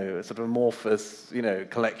entirely, you know, sort of amorphous, you know,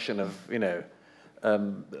 collection of, you know,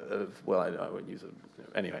 well, I won't use it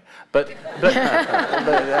anyway. But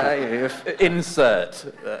insert.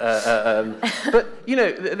 But you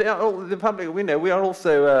know, the public. We know we are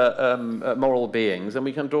also moral beings, and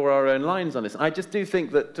we can draw our own lines on this. I just do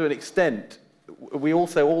think that to an extent, we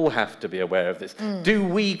also all have to be aware of this. Do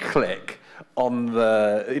we click on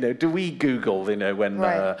the, you know, do we Google, you know, when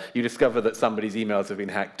you discover that somebody's emails have been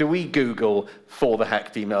hacked, do we Google for the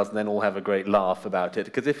hacked emails and then all have a great laugh about it?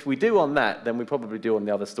 Because if we do on that, then we probably do on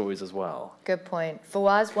the other stories as well. Good point.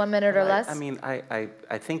 Fawaz, 1 minute or less? I mean, I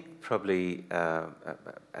think probably,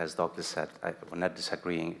 as Douglas said, we're not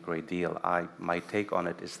disagreeing a great deal. My take on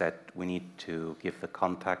it is that we need to give the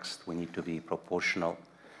context, we need to be proportional,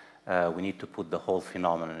 we need to put the whole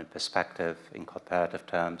phenomenon in perspective, in comparative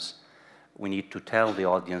terms. We need to tell the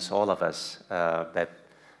audience, all of us, that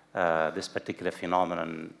this particular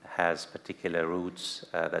phenomenon has particular roots,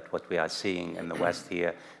 that what we are seeing in the West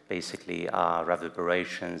here basically are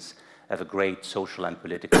reverberations of a great social and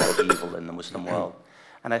political evil in the Muslim world.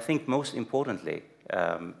 And I think most importantly,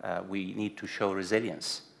 we need to show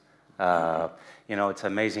resilience. You know, it's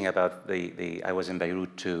amazing about I was in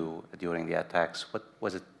Beirut too during the attacks. What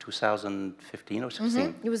was it, 2015 or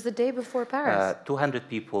 16? It was the day before Paris. 200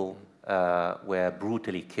 people were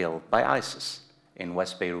brutally killed by ISIS in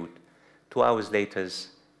West Beirut. 2 hours later,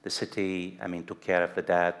 the city, I mean, took care of the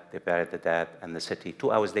dead, they buried the dead, and the city.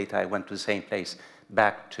 2 hours later, I went to the same place,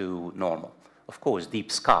 back to normal. Of course,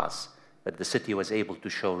 deep scars, but the city was able to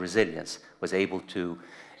show resilience, was able to...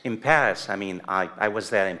 In Paris, I mean, I was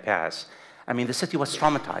there in Paris. I mean, the city was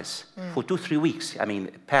traumatized for 2-3 weeks. I mean,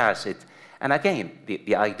 Paris, and again,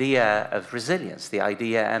 the idea of resilience, the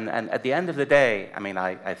idea, and at the end of the day, I mean,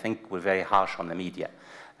 I think we're very harsh on the media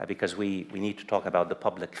because we need to talk about the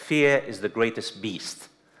public. Fear is the greatest beast.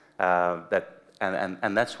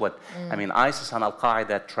 And that's what, I mean, ISIS and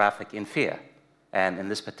Al-Qaeda traffic in fear. And in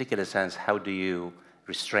this particular sense, how do you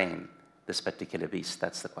restrain this particular beast?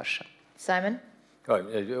 That's the question. Simon?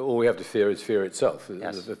 All we have to fear is fear itself.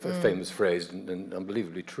 Yes. A famous phrase and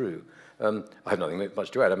unbelievably true. I have nothing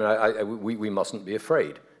much to add. I mean, we mustn't be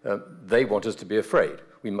afraid. They want us to be afraid.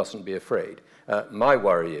 We mustn't be afraid. My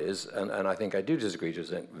worry is, and I think I do disagree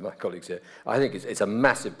with my colleagues here, I think it's a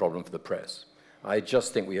massive problem for the press. I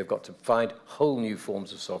just think we have got to find whole new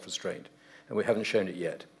forms of self-restraint, and we haven't shown it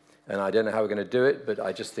yet. And I don't know how we're going to do it, but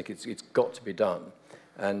I just think it's got to be done.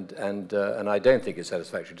 And I don't think it's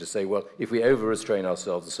satisfactory to say, well, if we over-restrain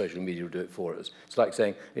ourselves, the social media will do it for us. It's like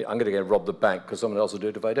saying, I'm going to go rob the bank because someone else will do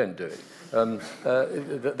it if I don't do it.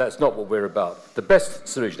 That's not what we're about. The best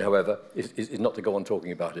solution, however, is not to go on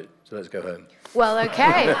talking about it. So let's go home. Well,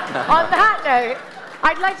 okay. On that note,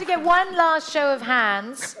 I'd like to get one last show of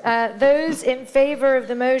hands. Those in favor of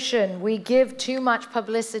the motion, we give too much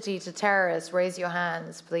publicity to terrorists. Raise your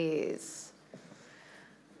hands, please.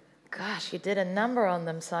 Gosh, you did a number on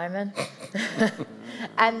them, Simon.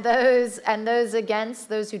 and those against,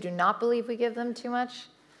 those who do not believe we give them too much?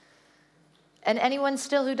 And anyone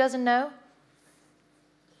still who doesn't know?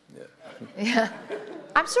 Yeah.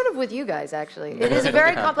 I'm sort of with you guys, actually. It is a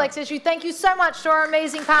very complex issue. Thank you so much to our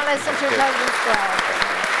amazing panelists and to your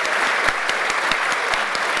presence.